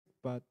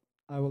but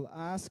I will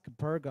ask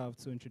Bhargav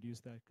to introduce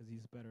that because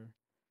he's better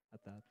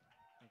at that.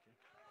 Thank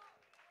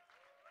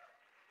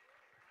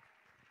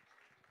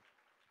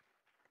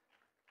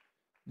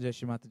you. Jai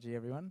Shri Mataji,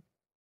 everyone.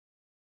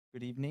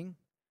 Good evening.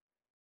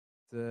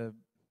 It's a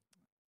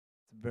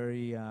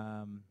very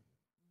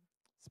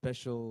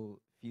special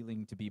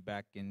feeling to be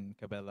back in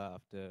Cabella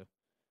after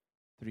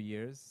 3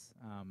 years.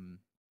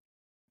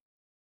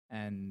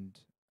 And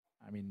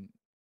I mean,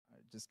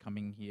 just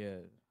coming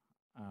here,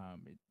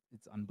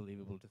 it's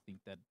unbelievable to think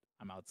that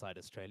I'm outside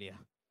Australia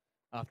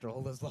after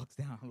all those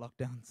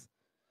lockdowns.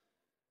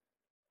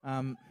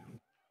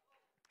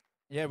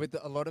 Yeah, with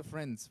a lot of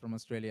friends from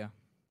Australia.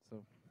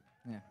 So,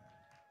 yeah.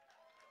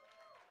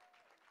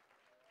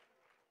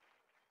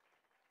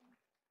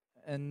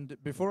 And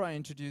before I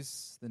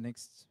introduce the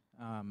next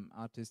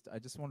artist, I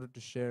just wanted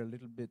to share a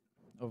little bit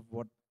of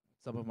what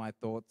some of my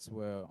thoughts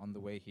were on the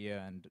way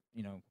here and,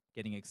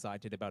 getting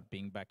excited about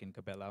being back in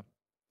Cabella.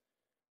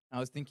 I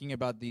was thinking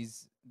about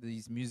these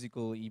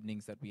musical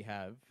evenings that we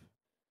have,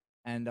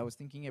 and I was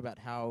thinking about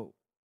how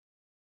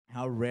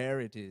rare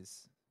it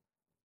is,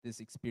 this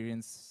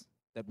experience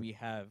that we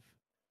have,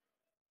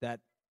 that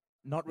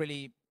not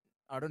really,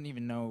 I don't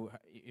even know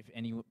if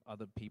any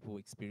other people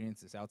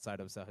experience this outside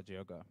of Sahaja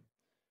Yoga.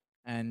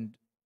 And,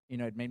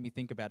 it made me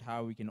think about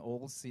how we can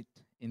all sit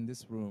in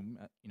this room,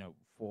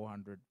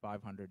 400,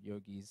 500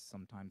 yogis,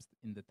 sometimes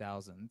in the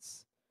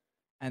thousands,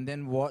 and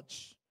then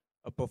watch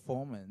a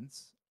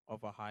performance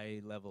of a high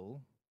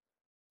level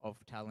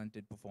of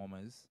talented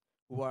performers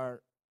who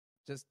are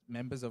just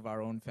members of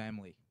our own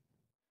family.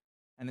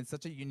 And it's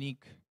such a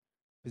unique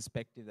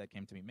perspective that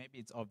came to me. Maybe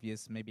it's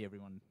obvious, maybe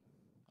everyone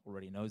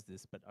already knows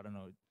this, but I don't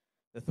know.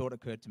 The thought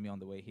occurred to me on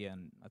the way here,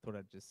 and I thought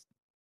I'd just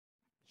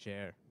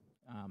share.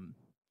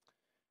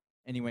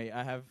 Anyway,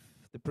 I have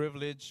the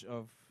privilege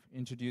of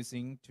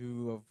introducing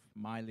two of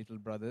my little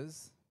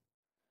brothers,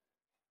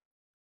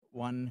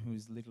 one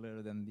who's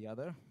littler than the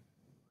other.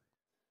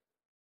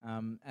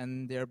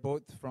 And they're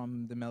both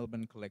from the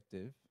Melbourne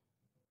Collective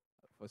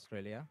of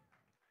Australia.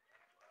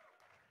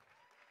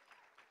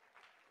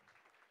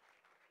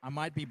 I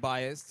might be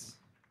biased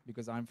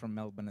because I'm from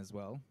Melbourne as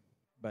well,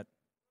 but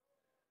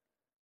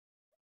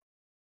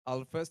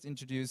I'll first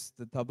introduce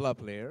the tabla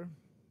player.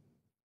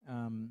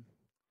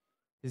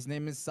 His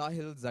name is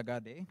Sahil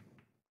Zagade.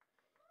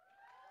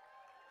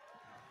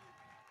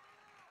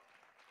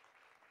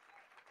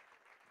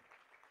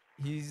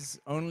 He's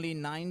only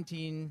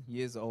 19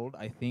 years old,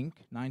 I think,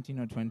 19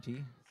 or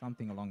 20,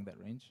 something along that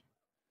range.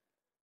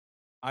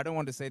 I don't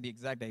want to say the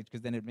exact age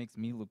because then it makes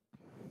me look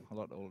a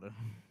lot older.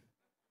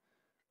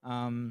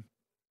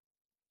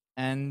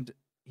 And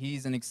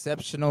he's an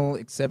exceptional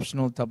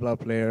tabla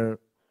player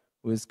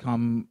who has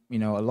come, a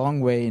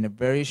long way in a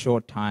very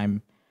short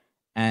time.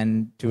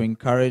 And to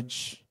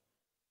encourage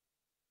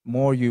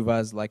more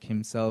yuvas like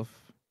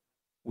himself,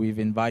 we've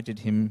invited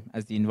him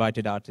as the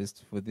invited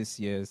artist for this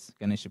year's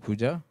Ganesha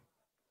Puja.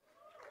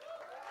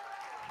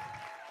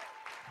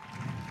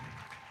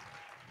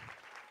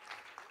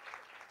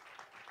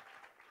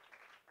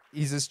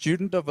 He's a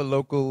student of a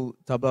local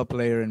tabla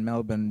player in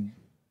Melbourne,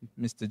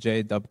 Mr.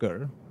 J.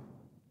 Dubgar.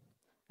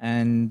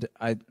 And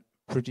I'm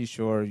pretty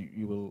sure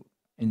you will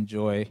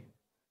enjoy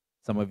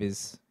some of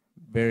his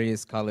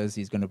various colors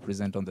he's going to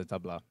present on the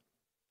tabla.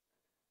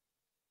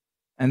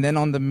 And then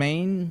on the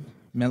main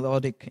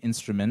melodic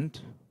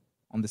instrument,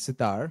 on the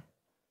sitar,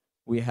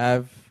 we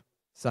have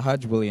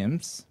Sahaj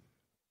Williams.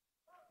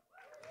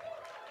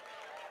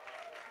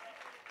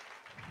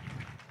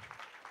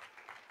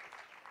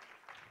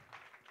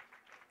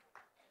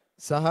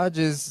 Sahaj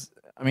is,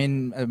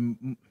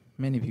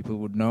 many people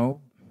would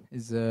know,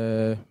 is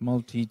a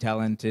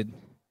multi-talented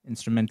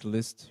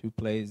instrumentalist who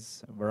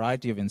plays a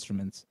variety of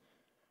instruments.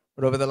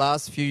 But over the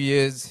last few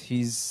years,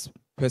 he's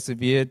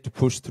persevered to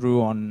push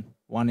through on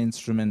one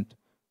instrument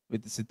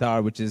with the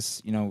sitar, which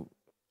is,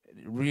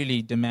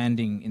 really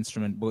demanding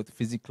instrument, both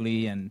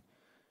physically and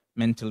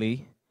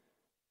mentally.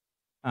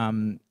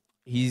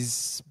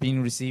 He's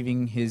been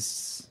receiving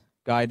his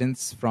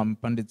guidance from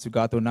Pandit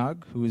Sugato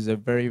Nag, who is a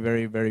very,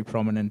 very, very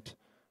prominent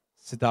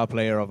sitar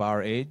player of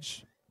our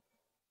age.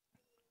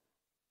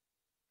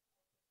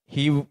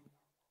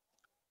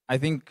 I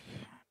think,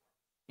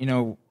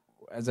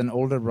 as an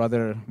older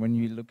brother, when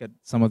you look at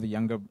some of the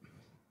younger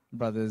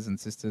brothers and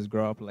sisters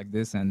grow up like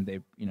this and they,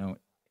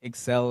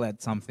 excel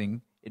at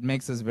something, it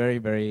makes us very,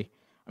 very,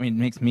 it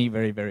makes me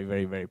very, very,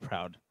 very, very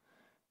proud.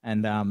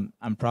 And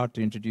I'm proud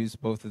to introduce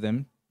both of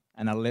them.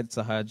 And I'll let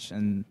Sahaj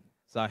and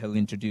Sahil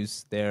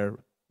introduce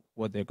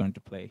what they're going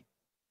to play.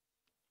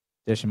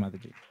 Jai Shri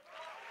Mataji.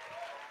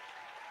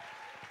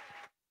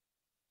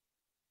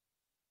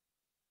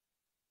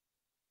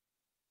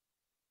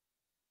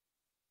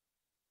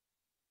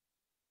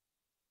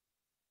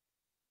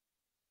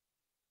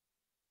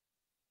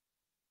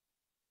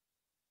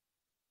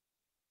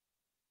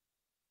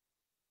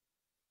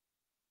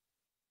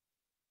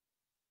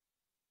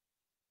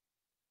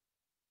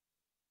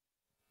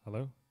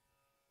 Hello?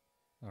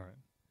 All right.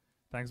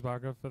 Thanks,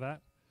 Bhargav, for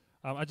that.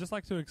 I'd just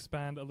like to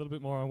expand a little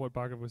bit more on what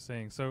Bhargav was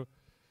saying. So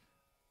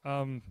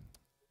Um,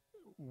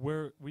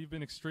 we've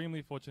been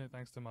extremely fortunate,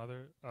 thanks to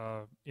Mother,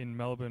 in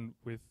Melbourne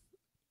with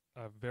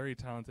a very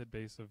talented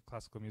base of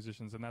classical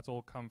musicians, and that's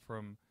all come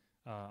from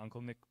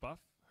Uncle Nick Buff,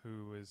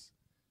 who is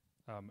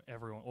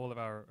all of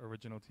our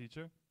original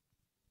teacher,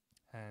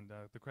 and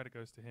the credit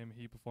goes to him.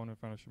 He performed in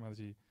front of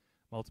Shrimaji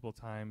multiple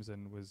times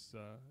and was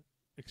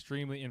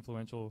extremely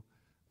influential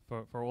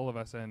for all of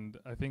us. And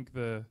I think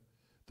the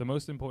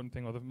most important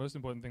thing, or the most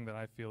important thing that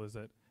I feel, is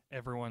that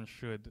everyone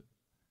should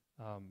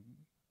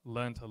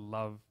learn to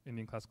love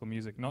Indian classical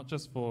music, not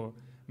just for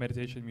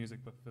meditation music,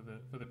 but for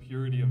the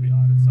purity of the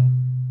art itself.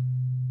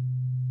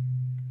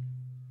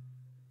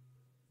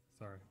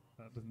 Sorry,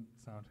 that doesn't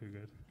sound too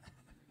good.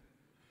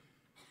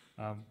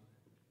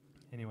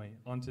 Anyway,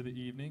 on to the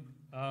evening.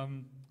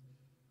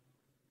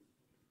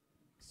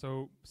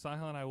 So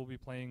Sahil and I will be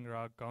playing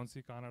Rag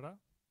Gaunsi Kannada.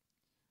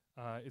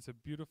 It's a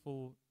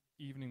beautiful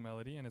evening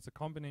melody, and it's a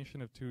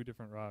combination of two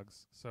different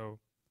rags. So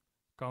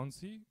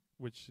Gaunsi,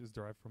 which is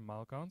derived from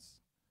Malkaunts,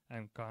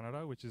 and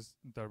Kannada, which is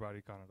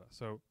Darbari Kannada.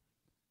 So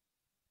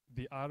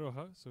the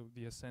Aroha, so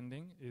the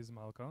ascending, is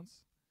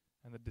Malkaunts,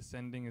 and the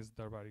descending is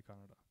Darbari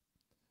Kannada.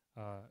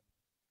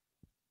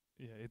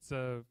 It's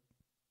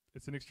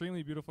an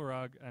extremely beautiful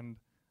rag, and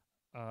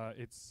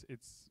it's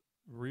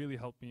really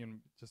helped me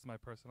in just my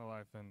personal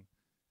life and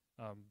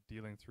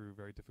dealing through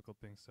very difficult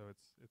things. So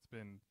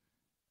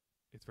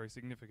it's very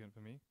significant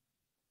for me.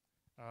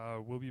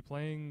 We'll be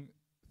playing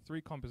 3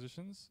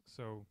 compositions.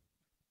 So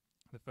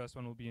the first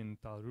one will be in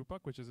Tal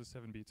Rupak, which is a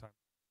 7-beat time.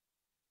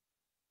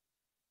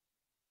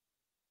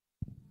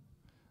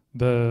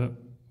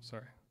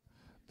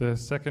 The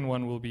second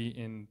one will be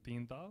in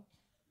Teen Tal,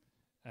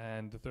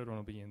 and the third one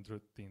will be in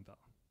Drut Teen Tal.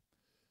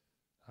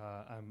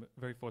 I'm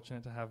very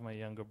fortunate to have my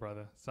younger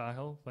brother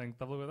Sahil playing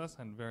tabla with us,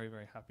 and very,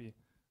 very happy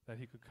that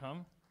he could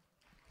come.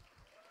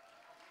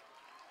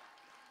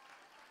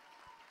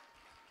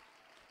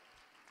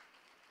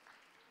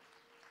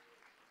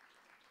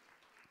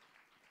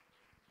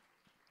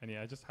 And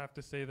yeah, I just have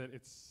to say that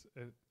it's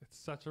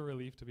such a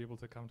relief to be able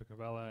to come to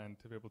Cabella and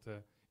to be able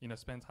to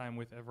spend time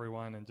with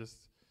everyone and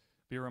just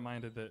be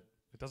reminded that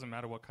it doesn't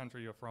matter what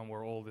country you're from,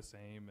 we're all the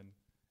same, and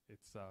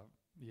it's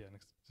and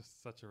it's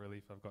just such a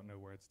relief. I've got no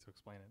words to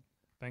explain it.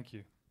 Thank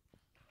you.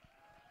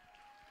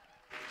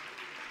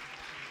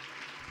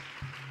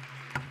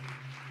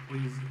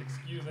 Please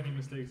excuse any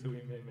mistakes that we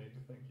may make.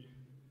 Thank you.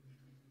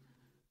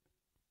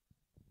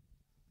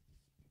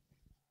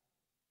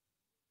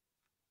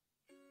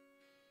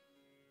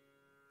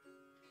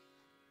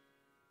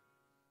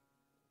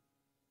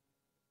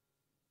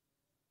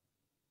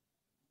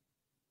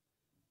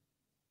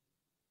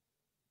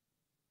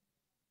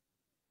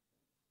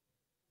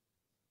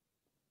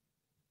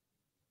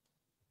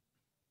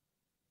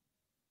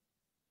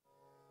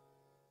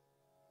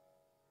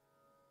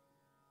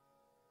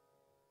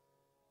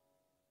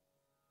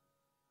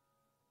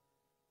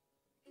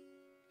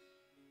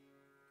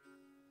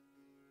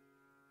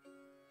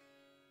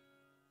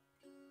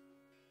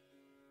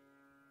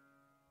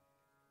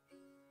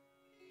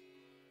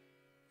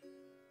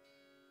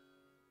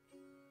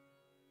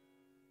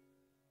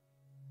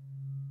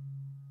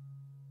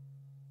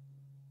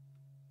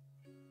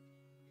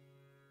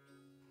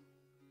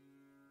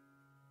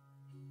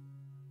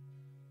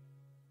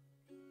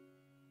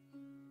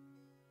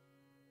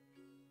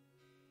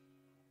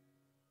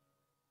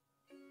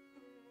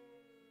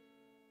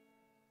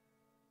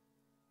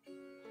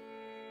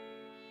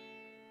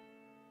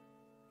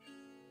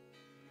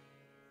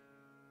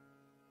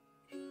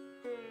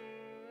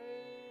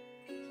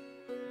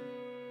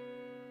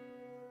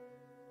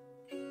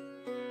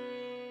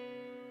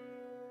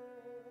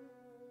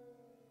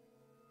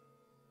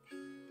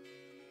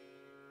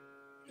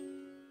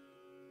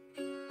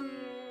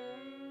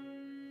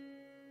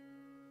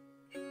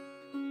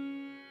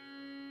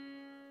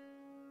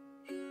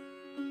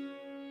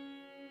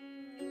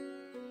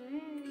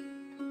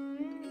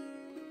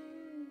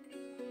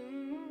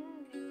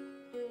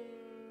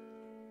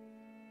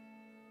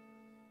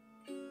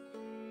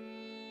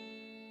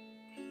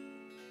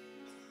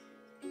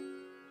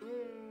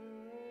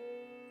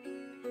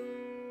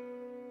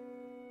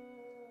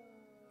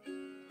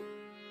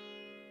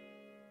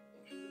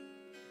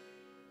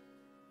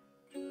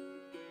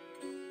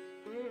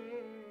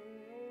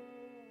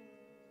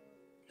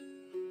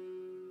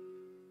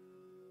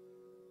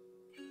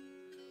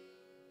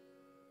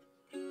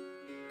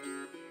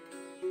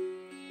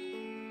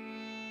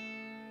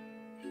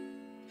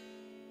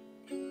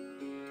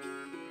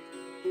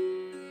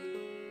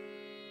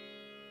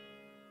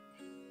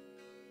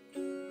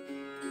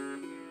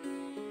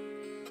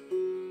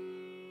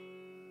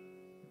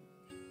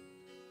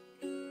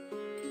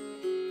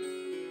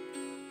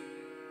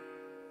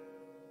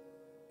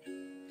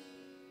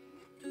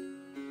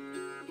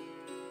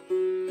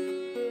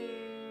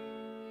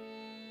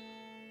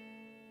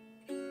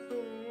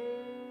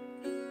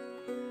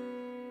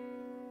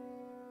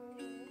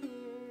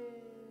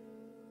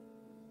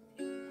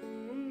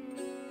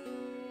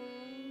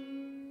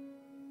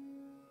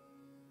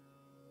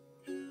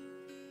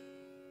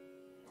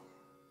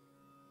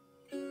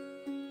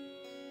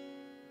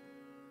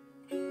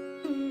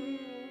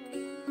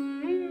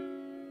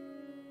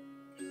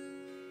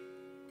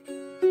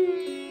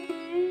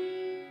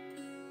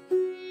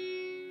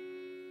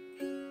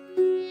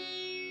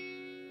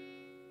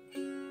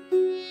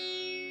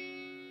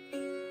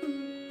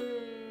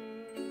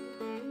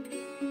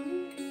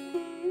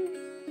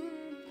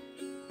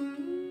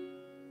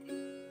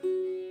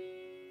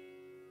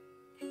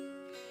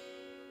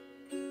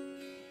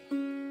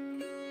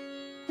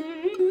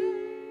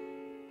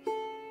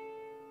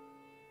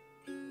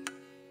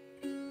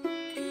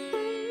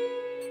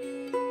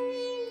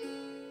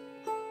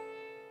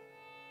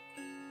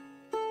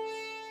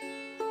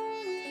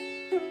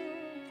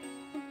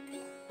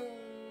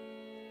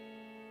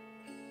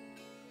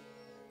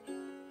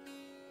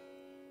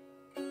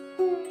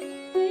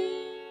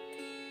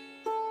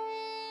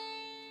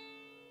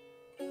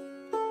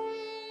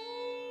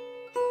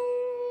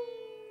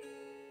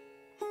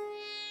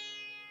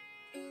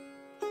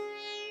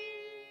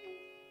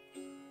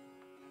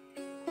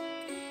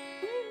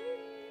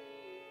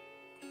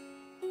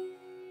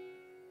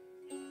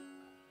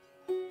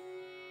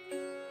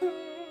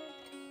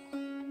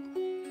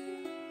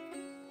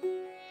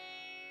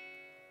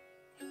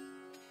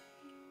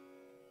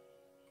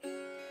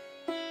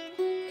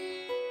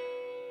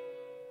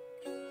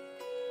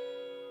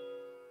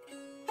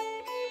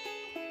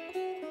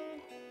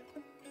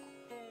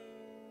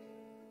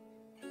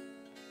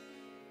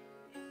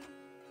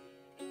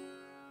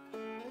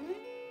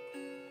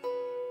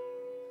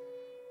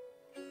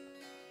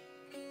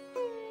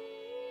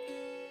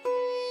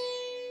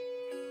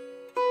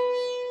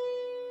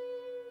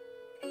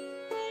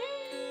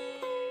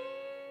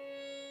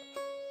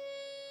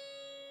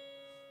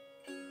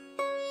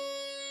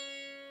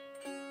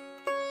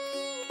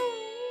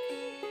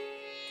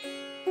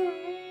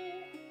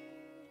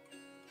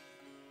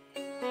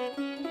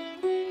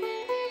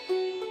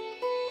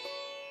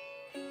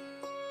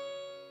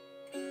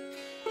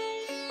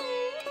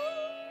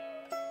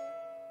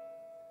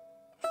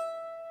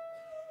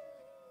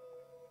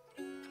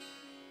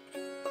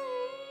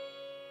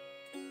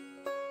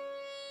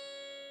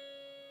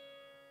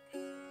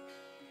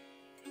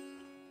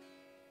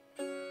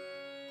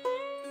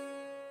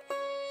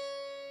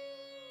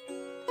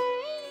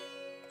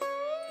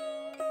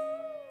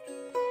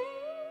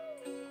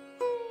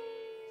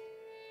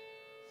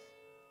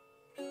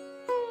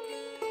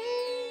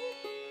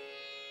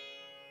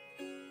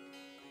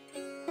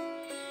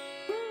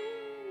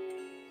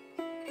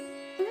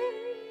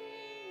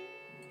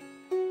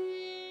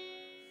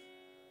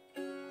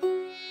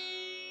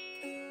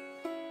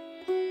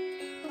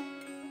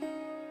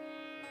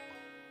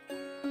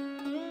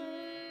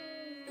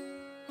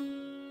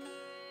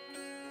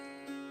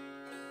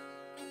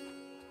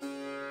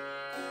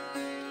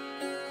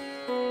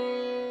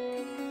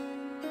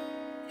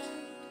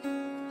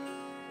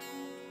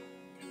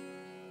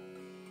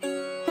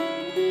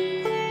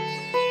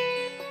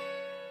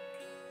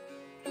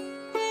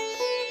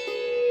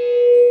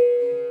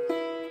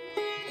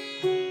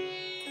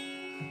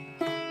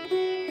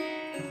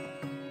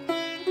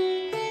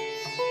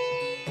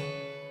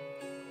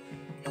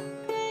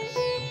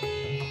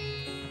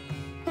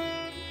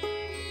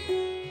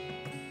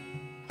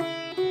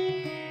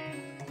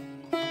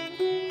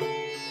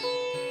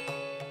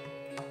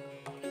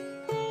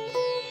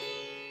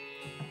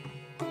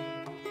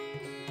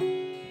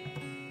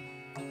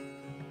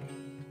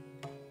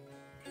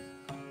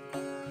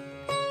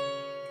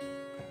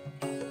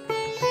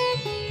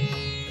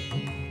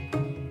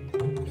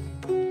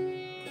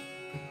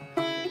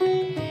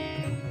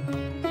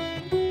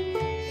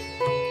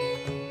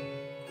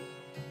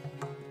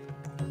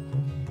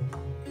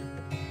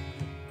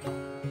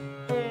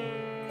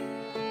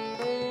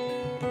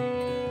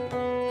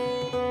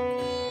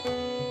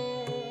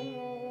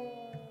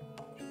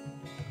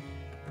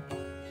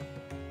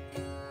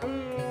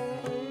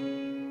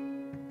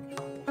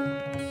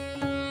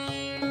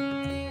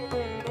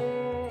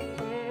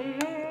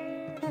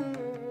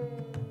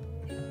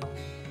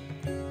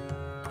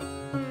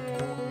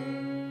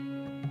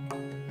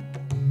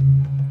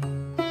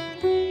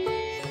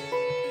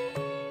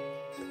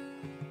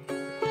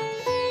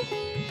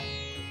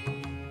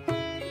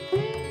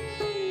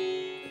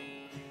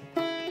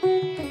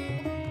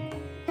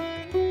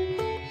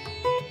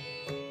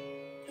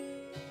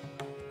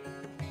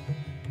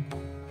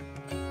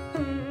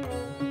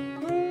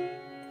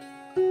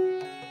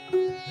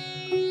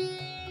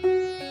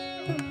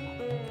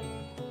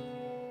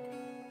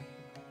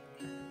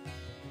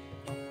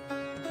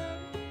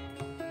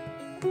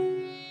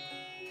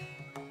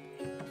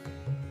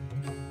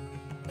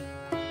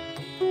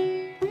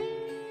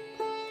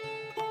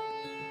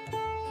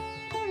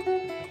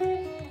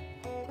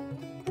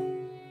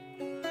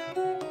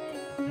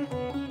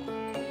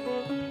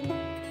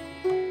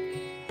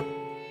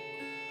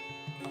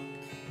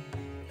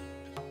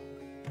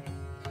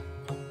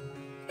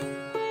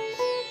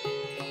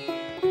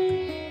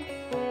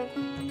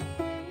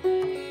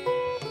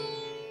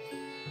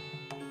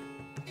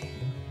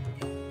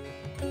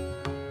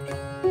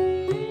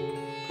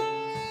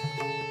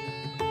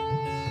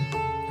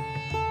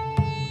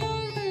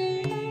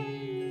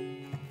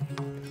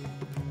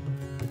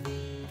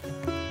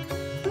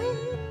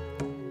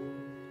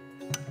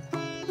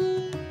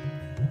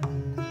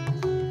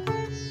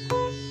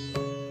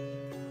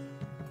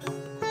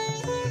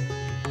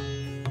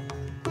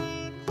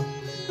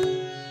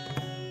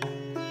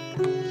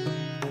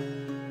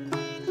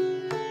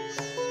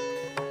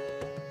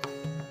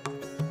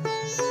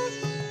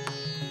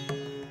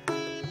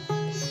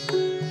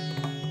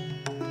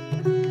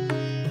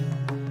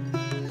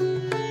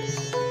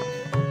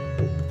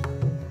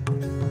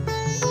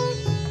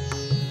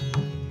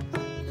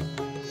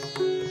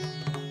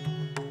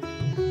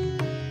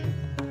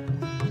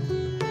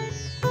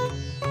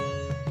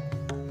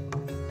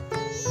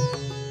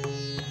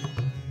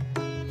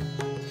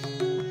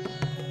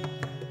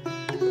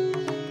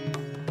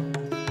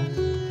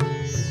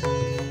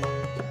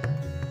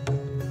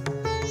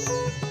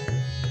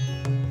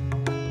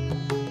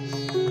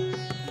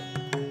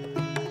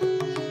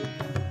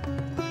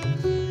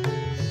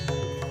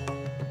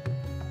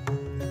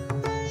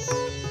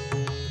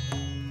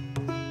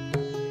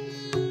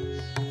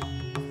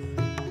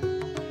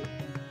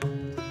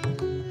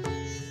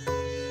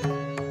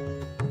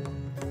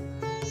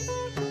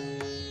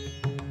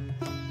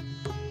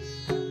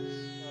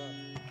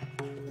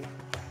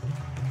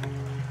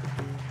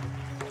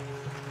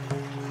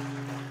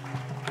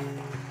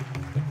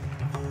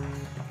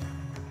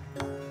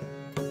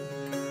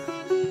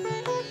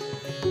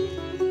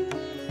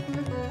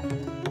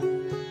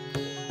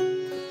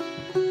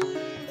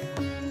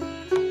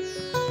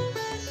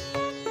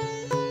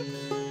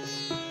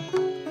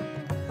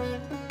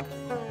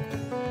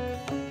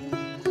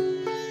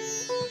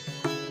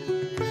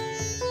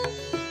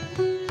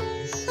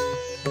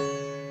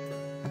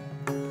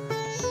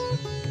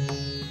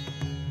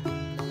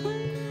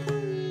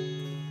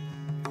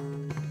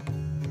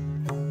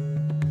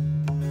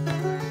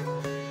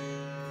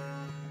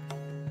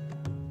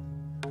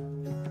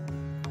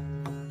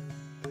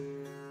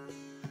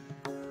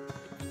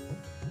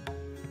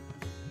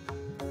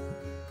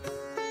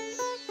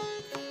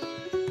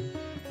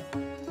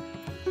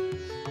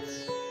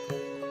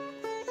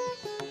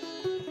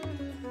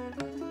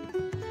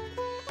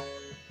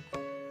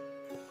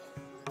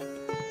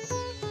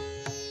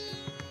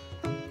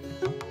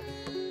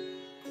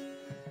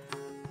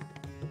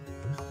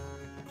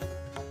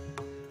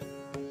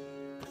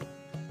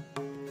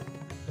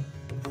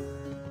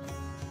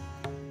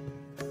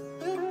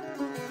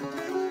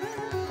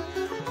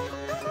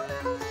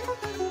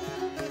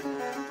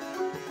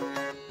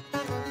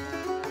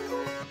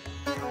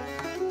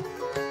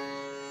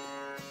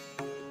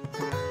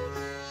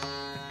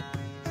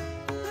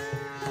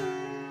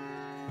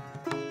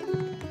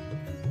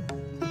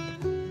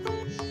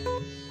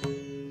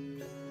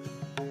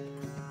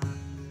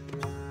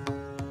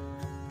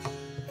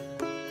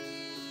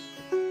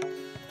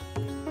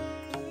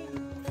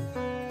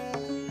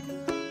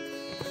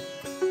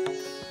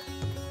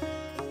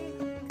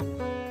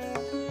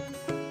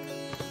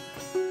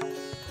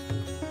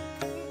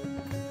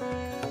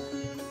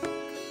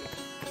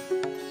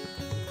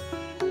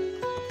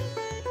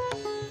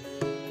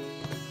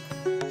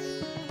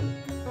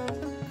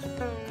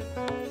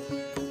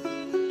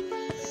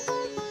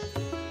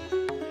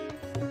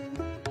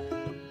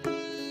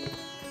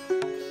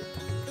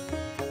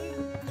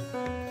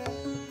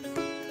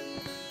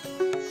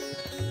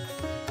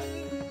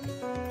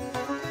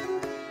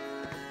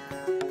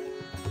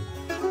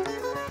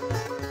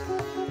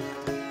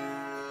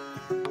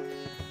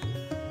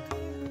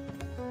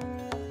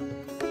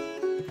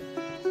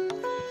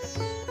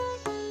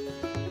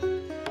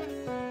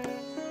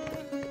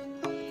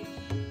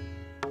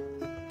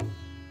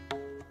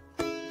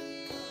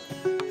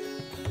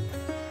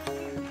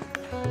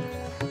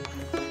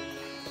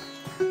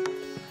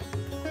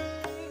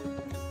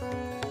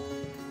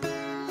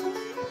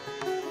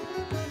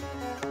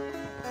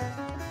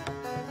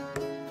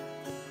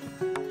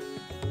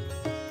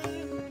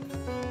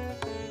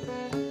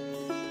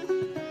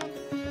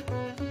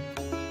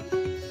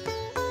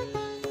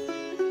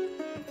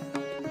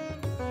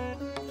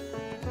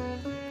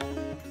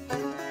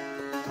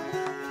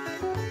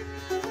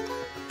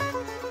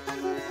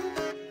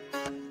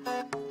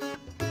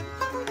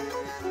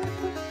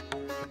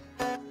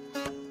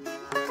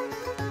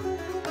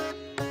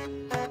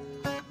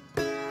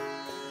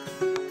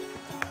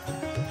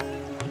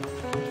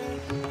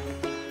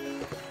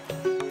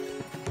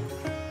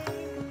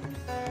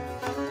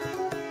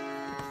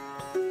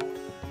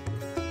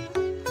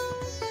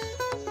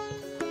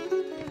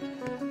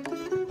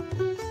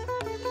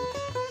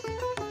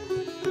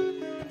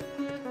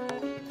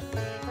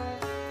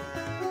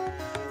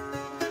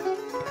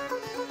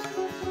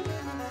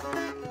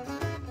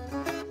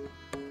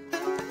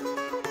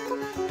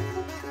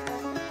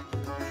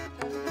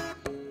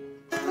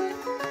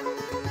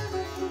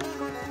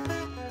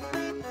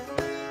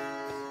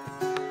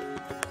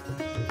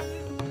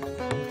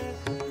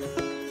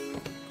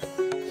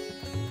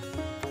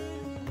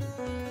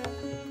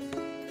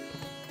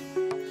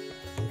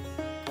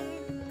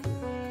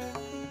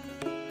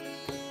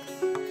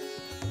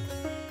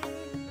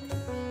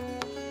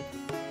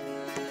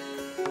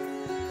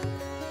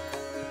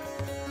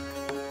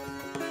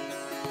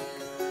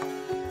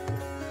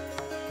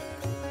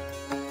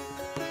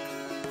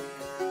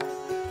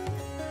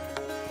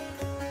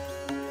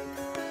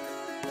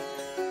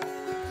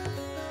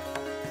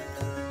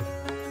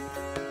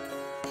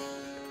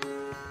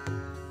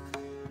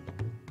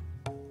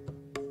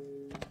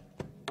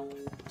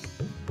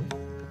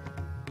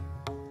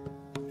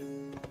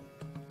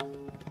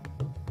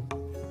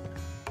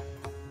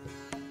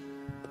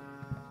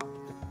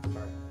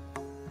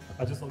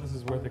 I just thought this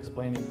is worth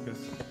explaining because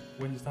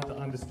when you start to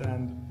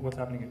understand what's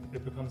happening,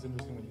 it becomes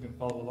interesting when you can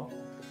follow along.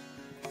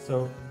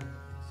 So,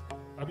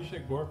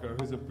 Abhishek Gorka,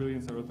 who's a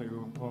brilliant sarotri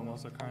who I'm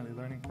also currently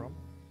learning from,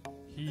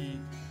 he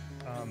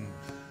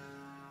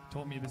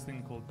taught me this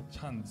thing called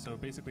chand. So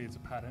basically it's a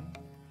pattern,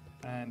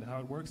 and how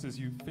it works is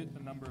you fit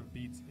a number of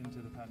beats into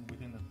the pattern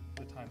within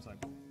the time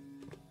cycle.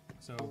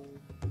 So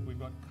we've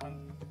got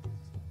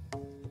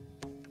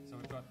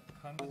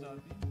Khanda Jati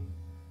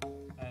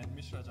and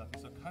Mishra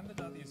Jati. So Khanda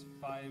Jati is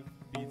 5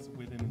 beats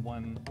within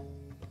one.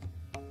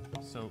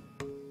 So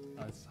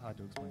it's hard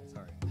to explain,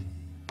 sorry.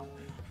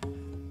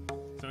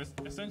 So it's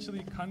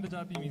essentially Khanda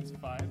Jati means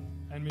 5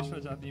 and Mishra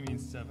Jati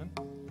means 7.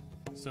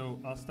 So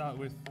I'll start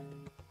with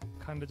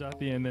Khanda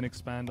Jati and then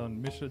expand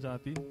on Mishra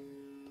Jati,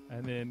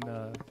 and then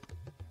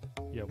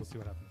yeah, we'll see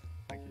what happens.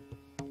 Thank you.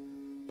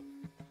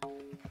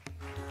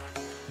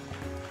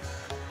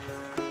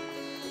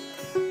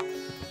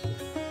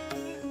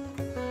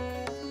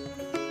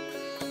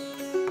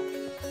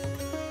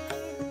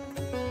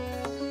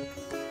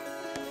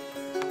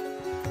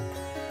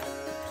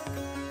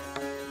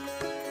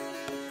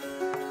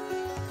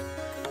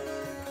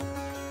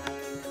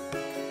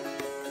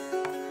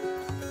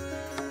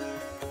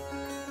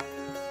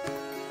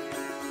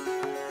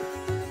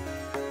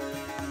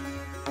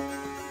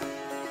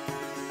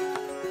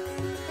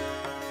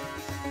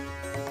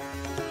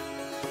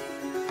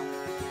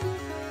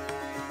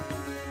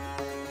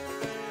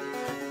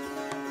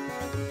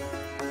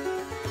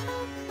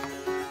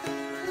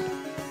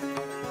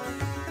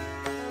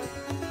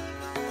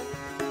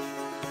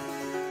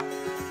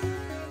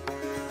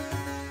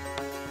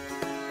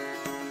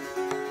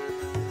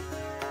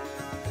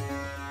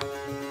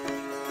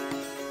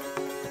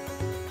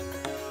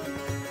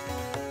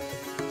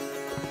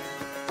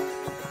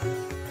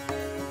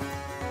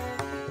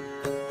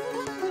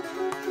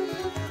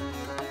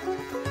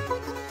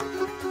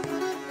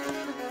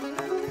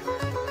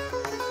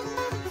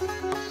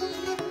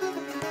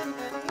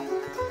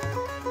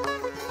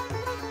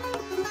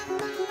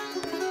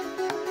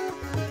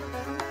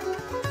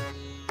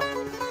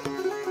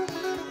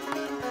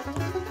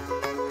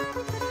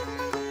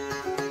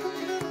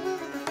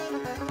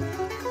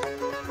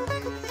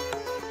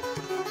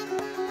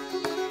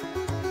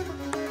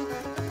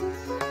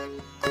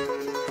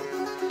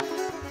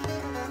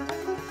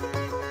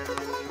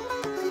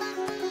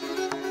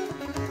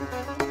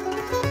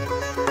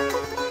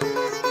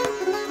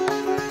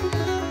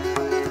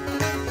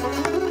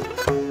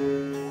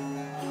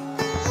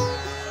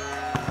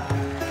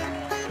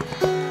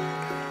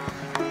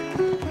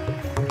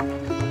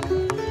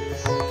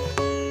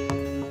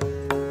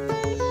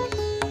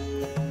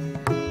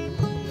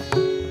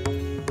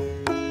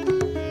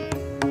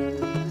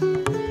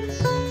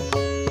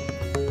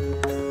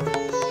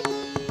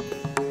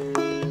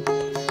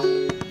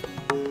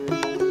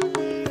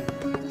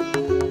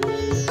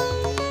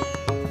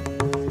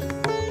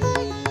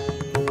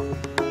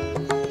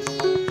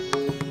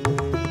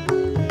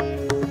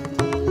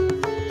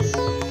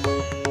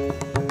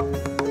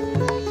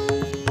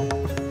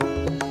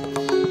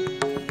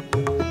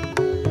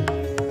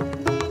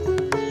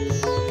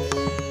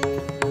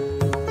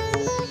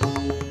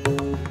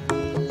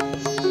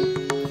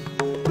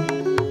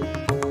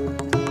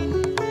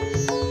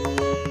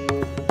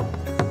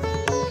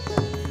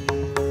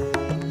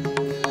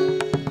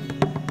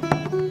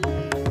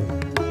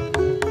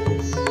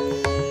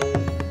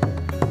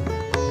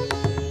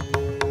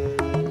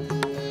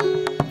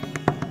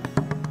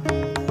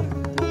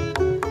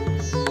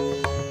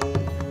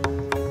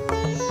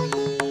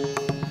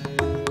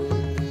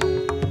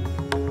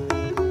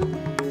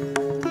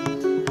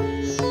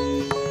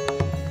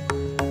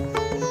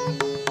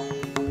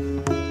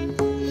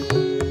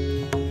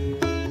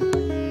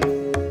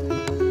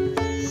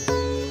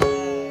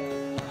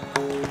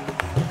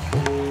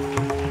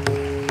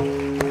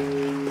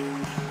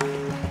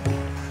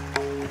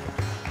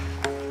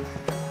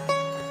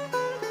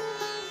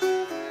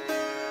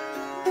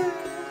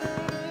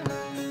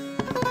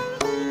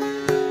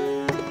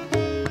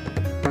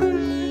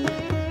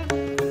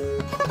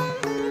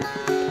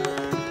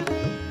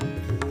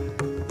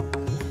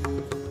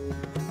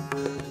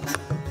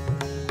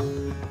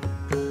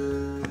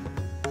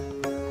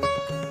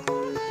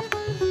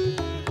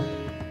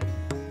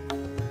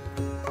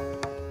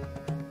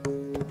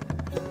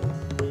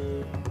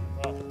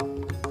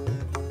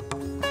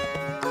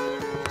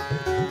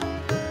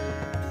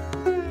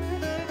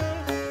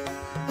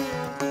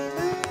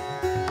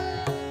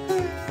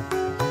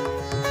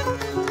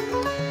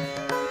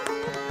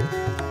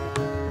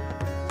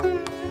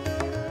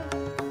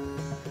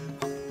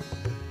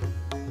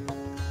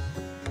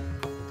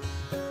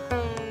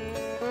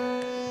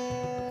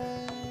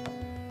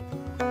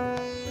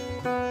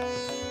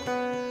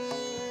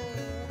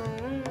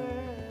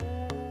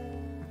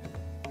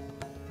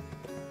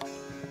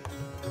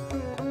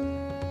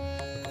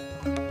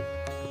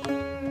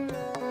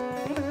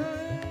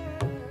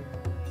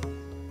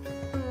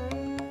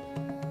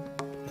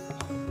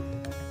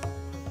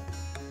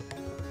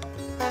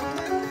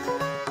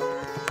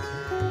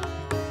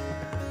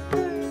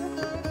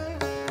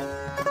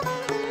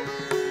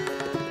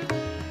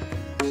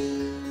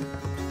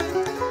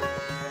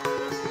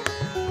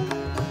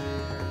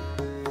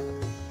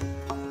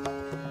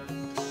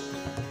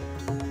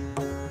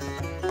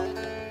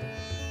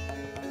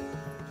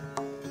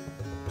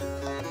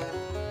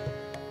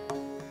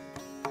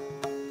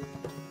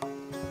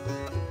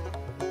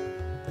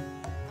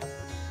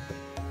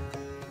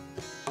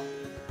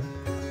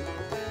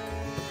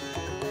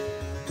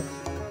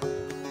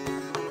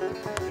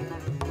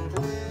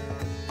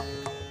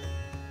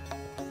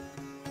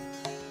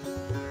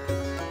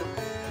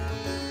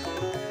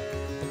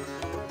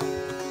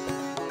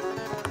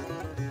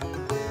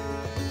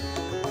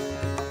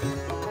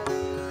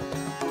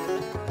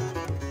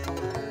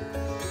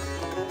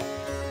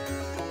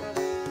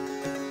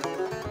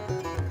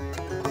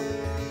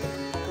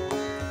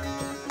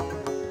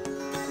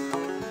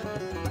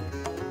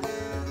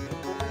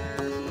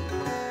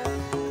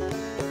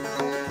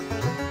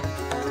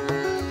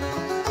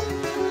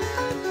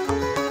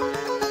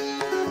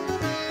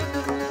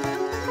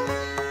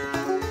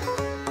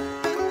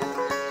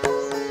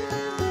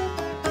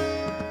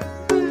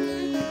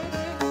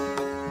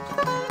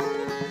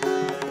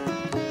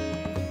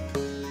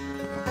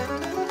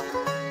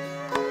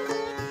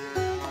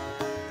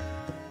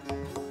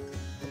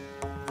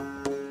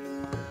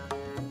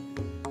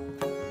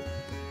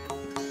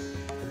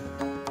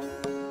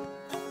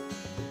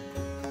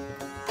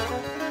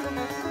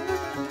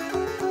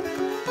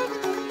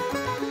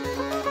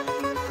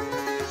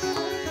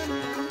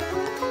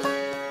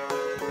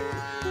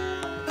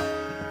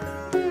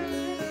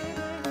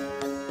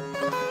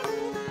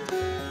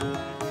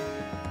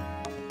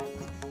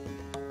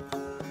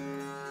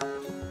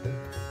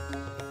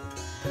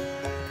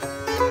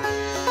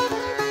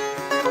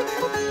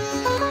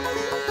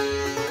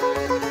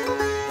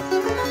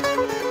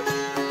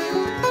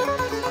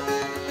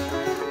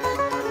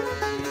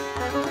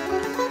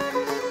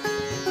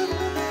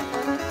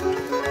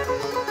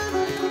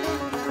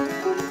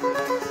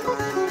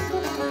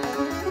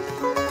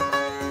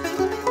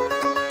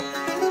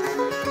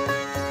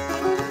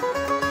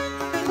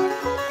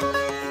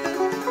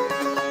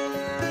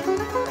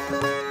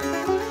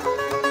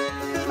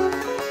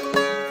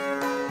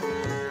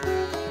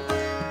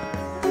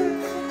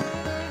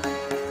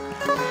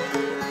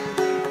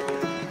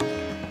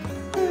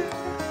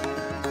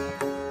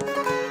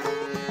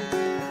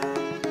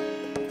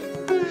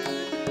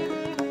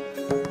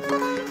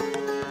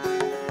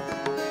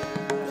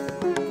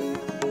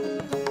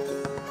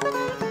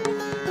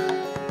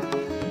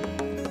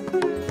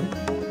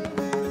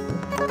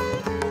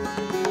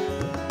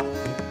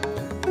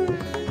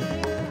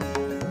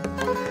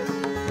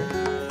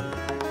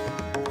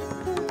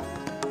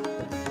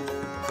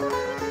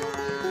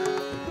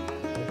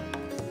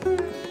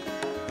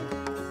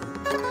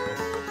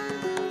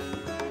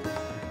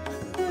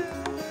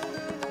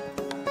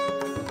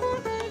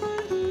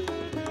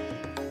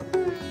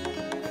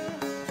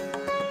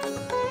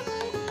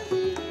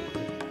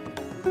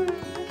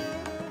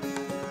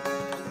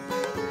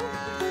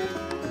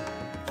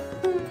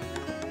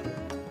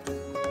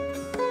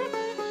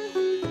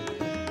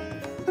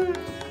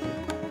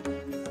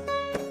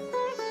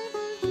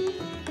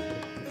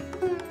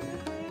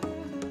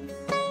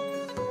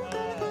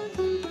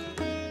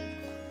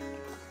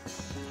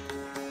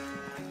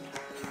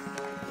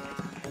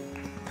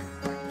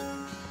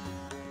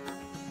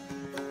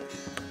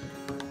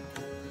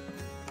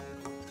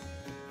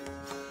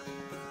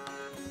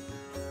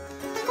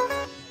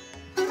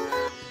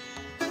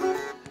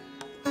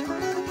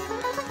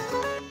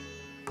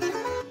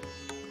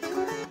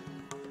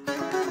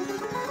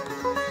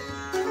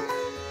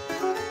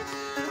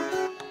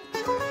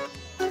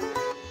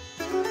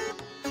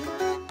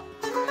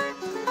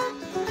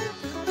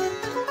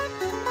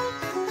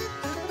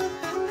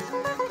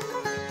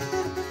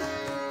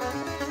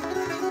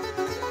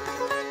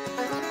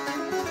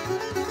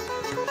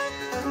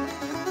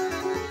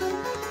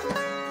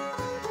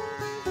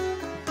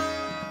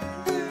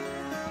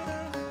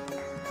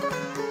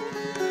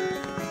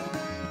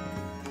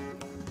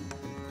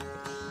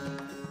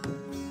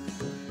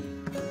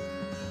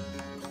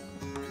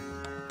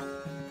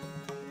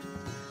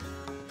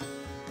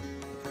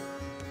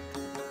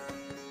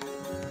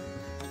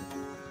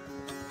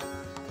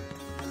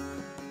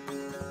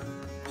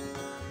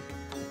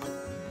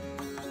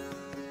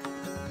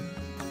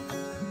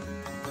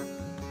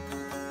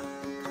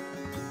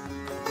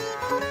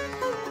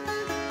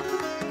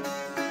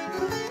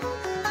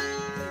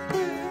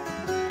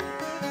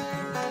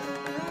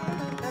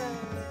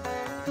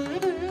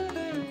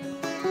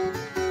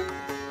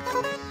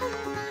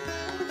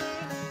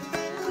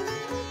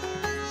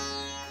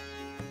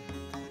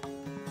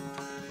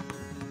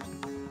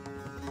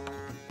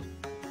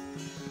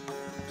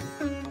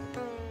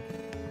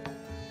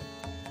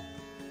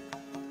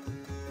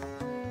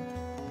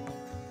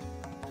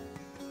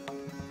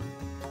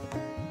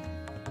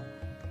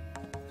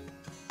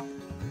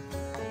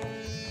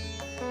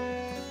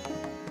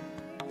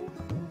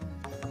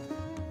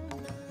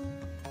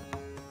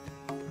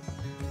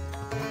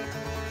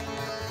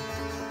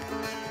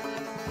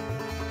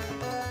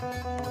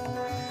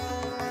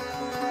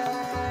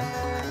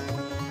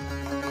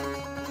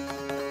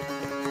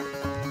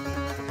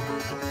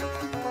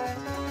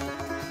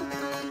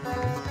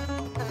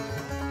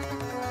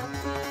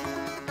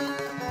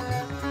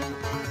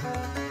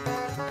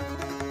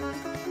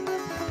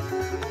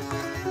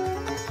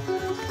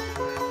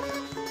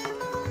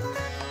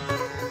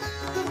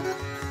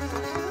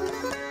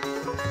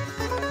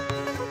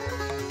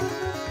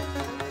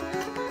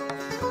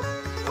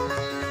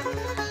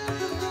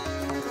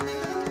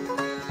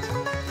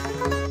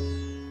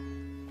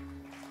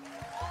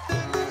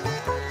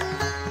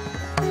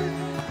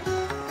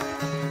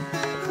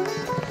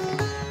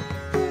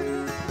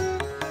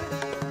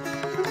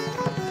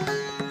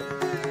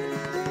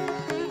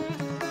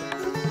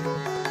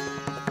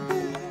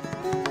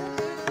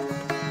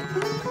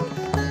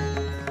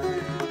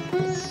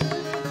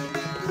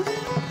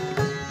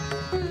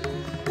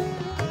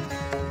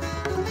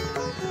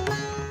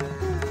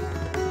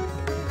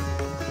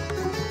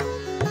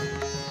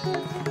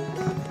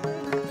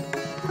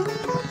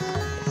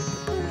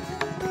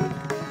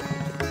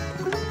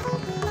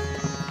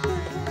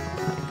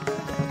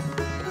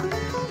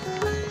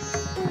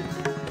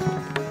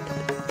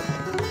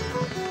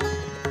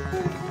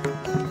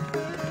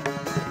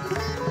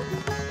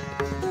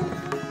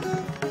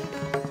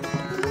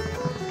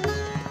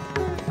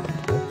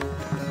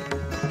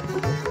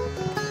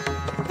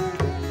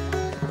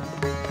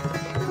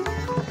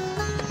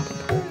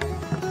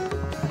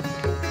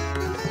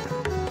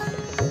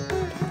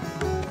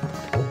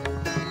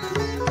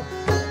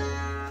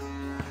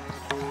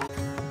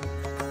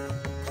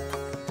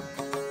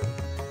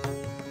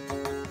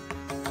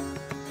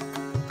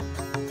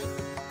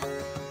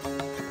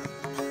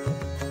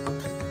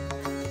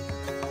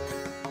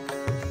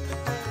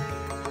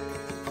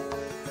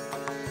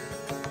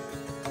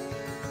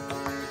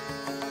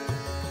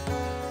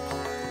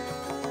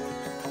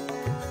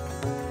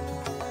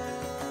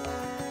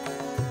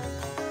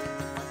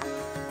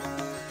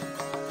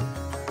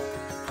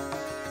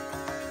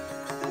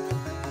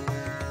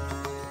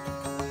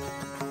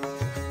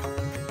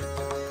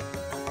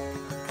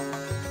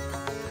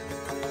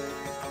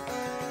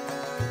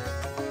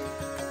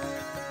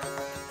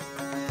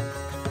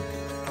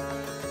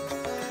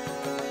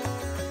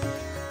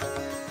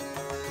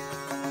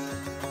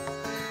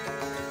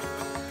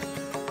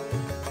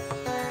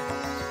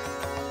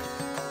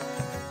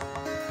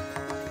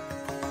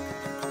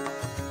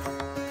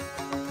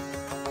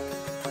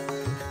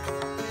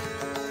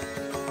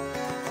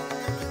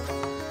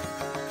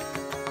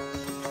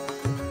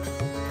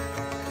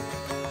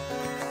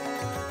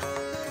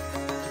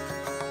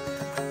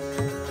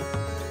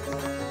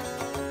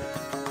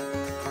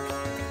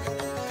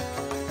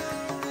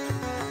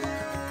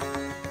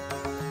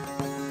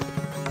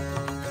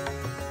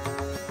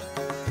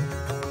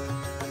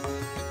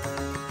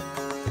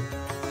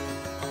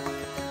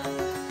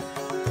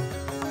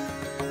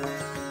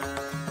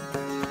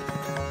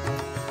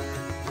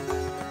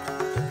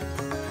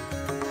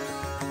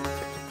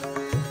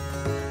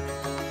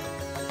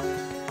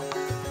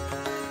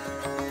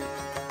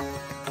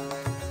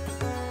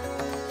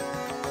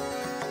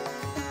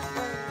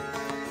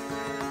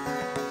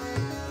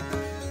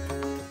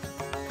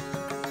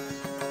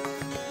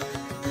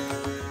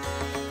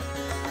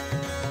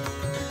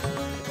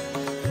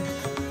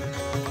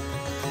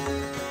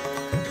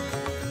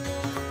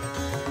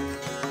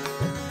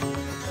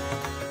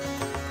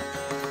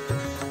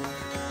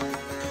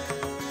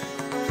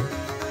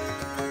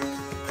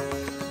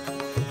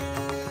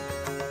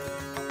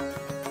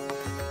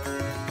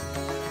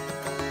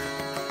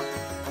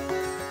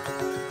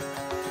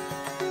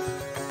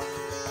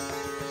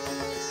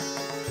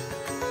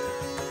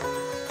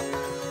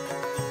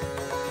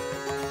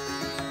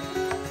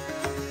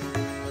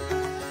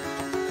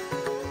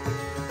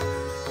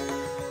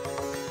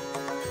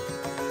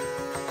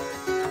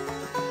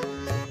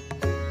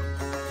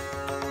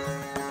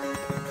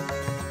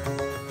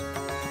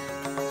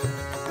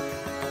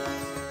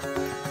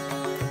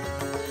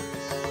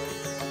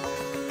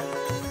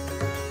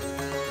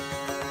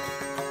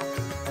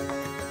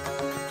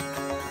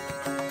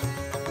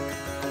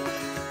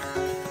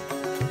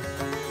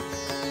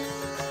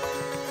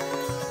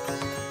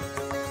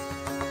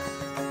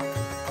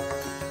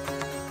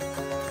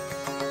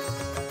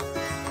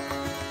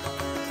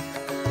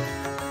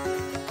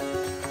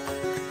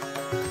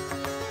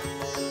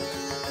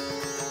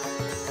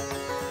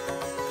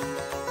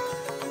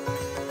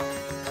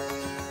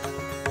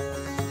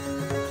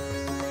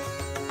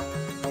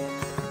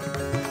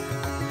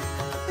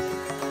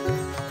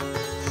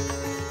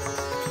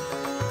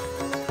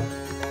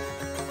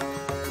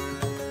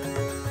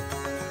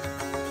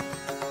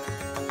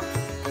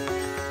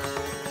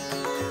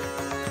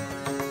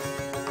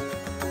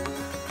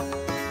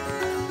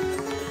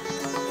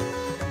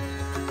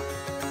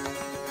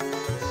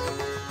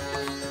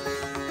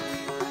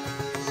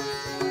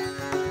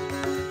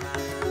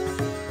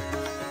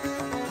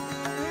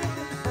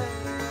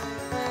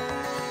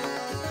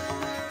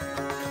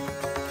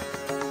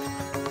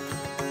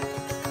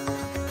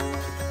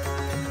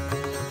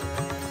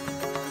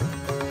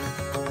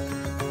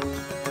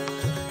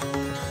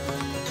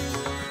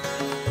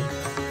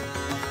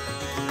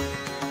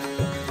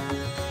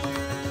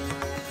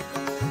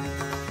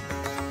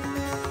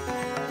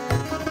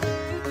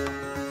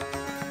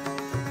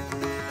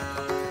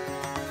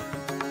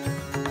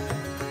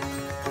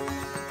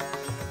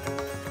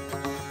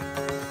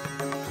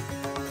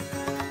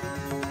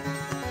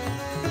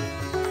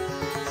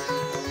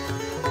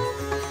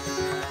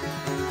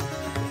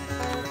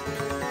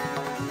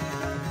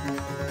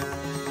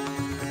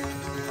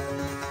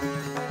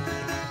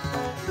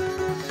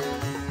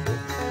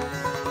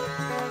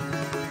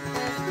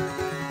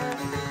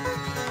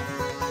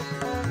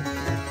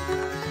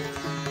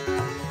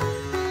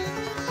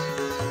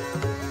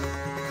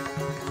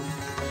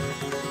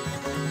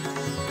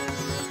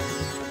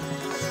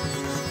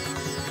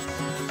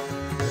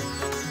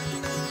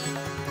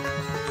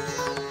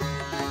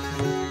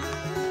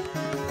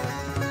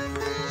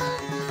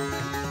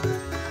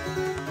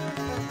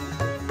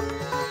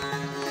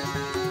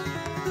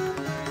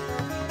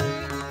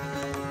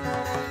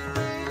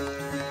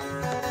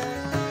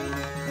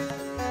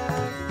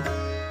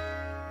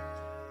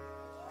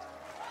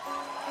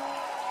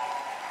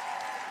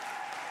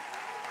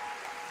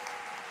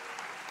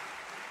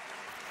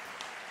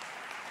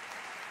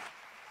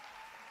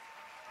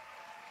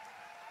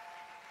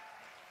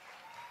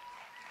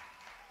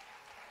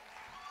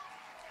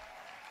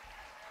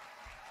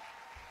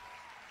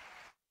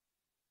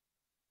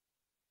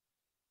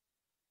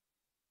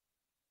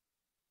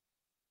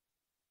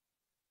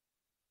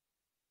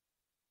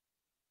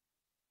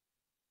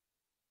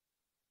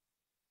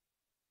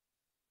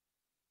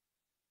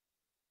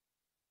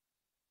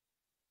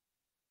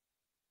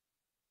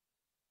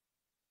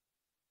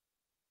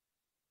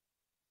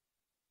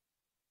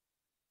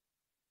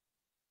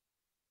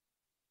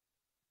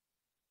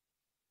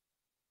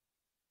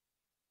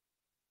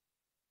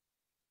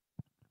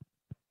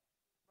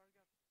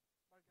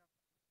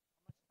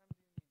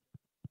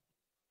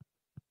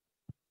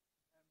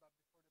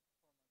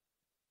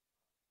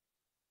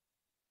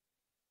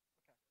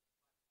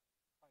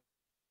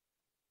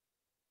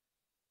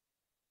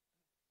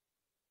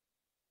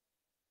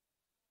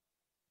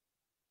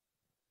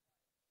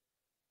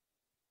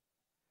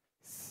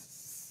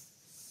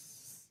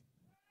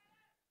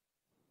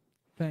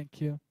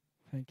 Thank you.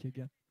 Thank you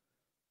again,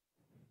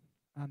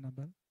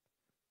 Annabelle.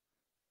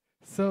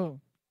 So,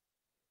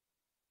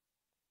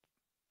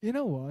 you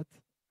know what?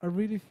 I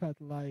really felt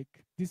like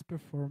this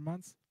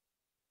performance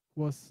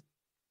was,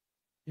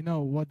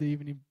 what the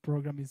evening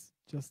program is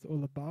just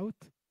all about.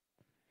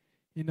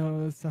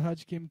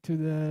 Sahaj came to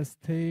the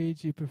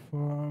stage, he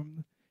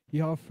performed,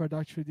 he offered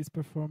actually this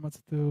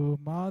performance to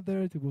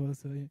Mother. It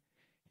was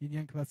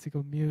Indian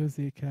classical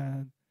music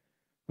and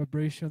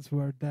vibrations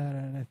were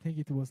there, and I think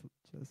it was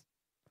just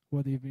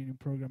what the evening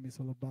program is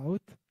all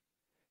about.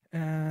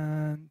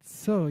 And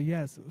so,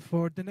 yes,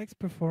 for the next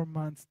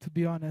performance, to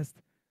be honest,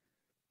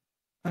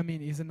 I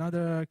mean, it's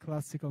another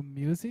classical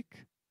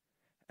music,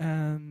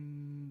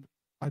 and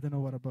I don't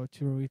know what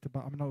about you, Rita,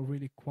 but I'm not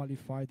really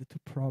qualified to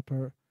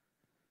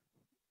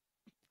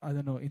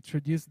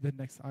introduce the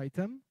next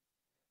item.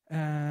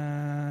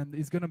 And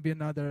it's going to be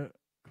another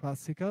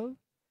classical,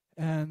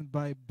 and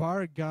by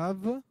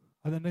Bhargav.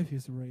 I don't know if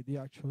he's ready,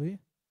 actually.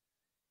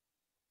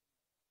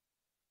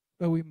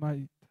 But we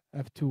might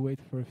have to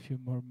wait for a few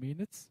more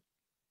minutes.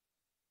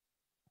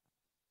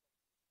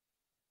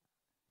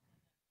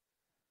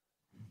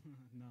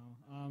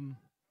 No.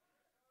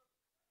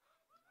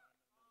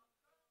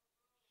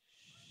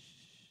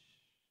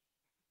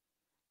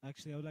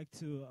 Actually, I would like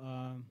to,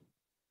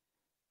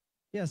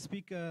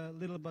 speak a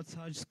little about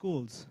Sahaj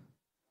schools.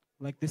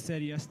 Like they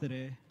said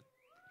yesterday,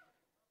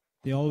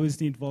 they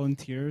always need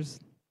volunteers.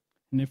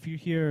 And if you're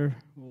here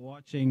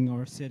watching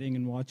or sitting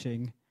and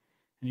watching,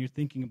 and you're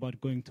thinking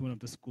about going to one of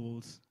the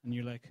schools, and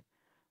you're like,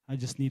 I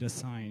just need a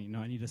sign,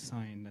 I need a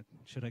sign that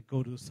should I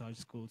go to Sahaj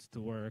schools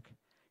to work?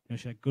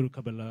 Should I go to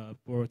Cabella,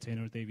 Borotain,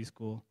 or Devi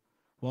school?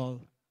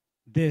 Well,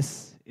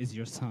 this is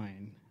your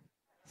sign.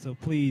 So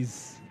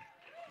please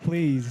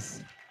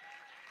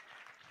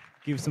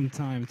give some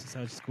time to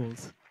Sahaj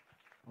schools.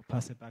 I'll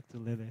pass it back to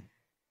Lily.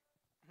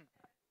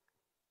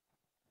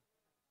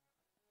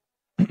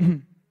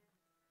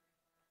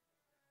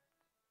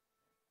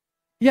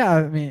 Yeah,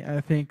 I mean,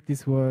 I think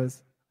this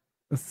was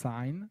a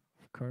sign,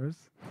 of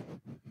course.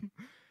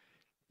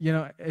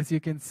 As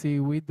you can see,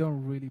 we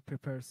don't really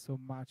prepare so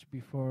much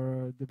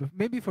before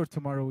maybe for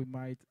tomorrow we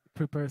might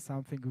prepare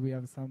something. We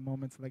have some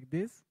moments like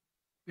this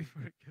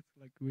before it gets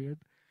like weird.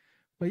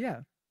 But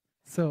yeah,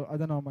 so I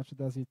don't know how much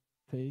does it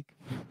take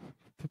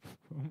the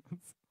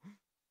performance.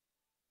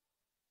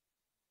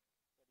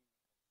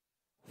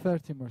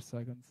 30 more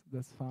seconds.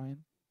 That's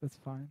fine. That's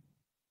fine.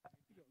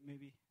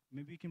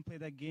 Maybe you can play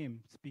that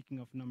game, speaking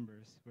of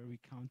numbers, where we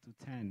count to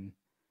 10.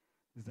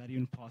 Is that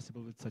even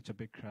possible with such a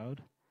big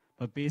crowd?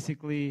 But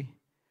basically,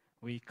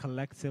 we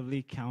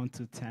collectively count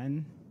to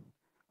 10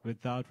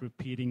 without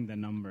repeating the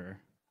number.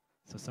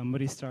 So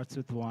somebody starts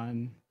with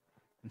 1,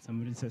 and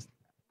somebody says,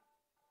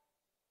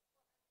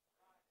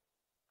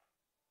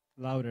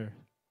 louder.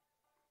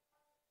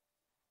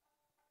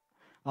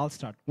 I'll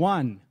start.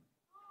 1.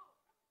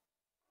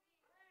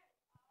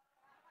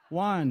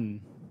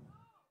 1.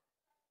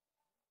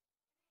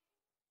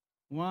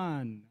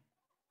 1.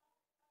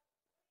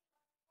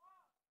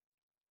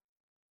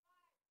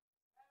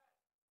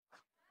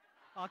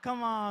 Oh,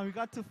 come on, we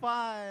got to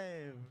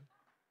 5.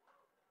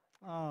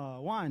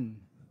 Oh, 1.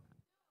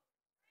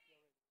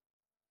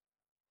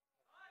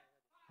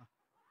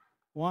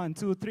 1,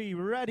 2, 3,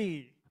 we're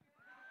ready.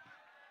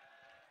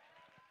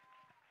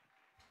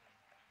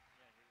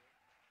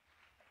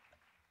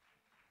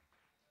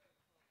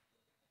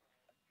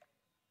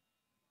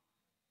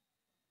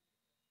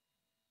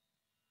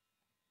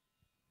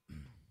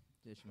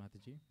 Jai Shri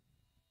Mataji.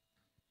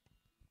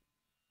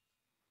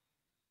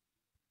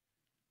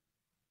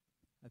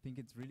 I think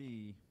it's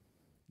really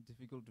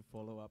difficult to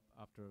follow up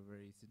after a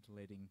very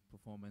scintillating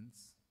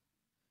performance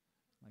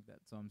like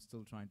that. So I'm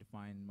still trying to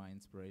find my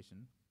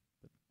inspiration,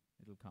 but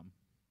it'll come,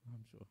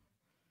 I'm sure.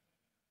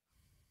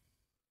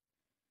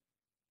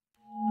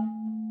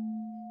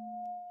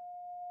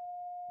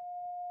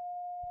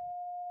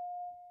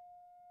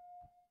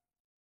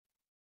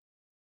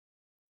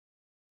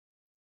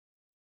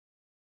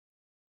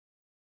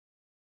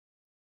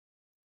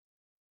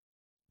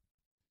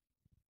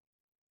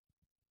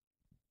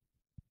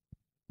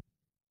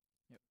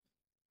 Yep.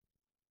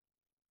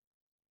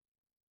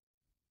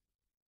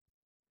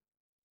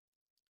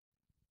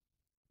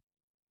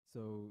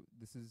 So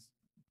this is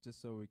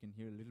just so we can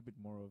hear a little bit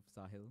more of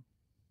Sahil.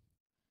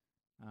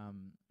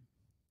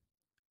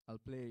 I'll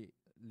play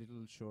a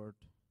little short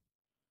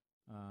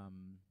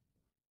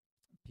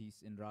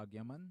piece in Rag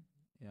Yaman,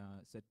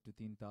 set to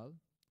Teen Tal,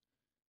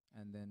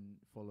 and then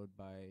followed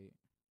by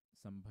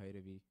some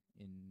Bhairavi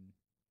in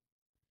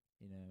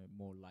a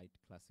more light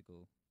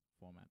classical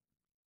format.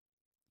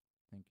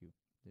 Thank you.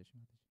 Jai Shri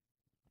Mataji.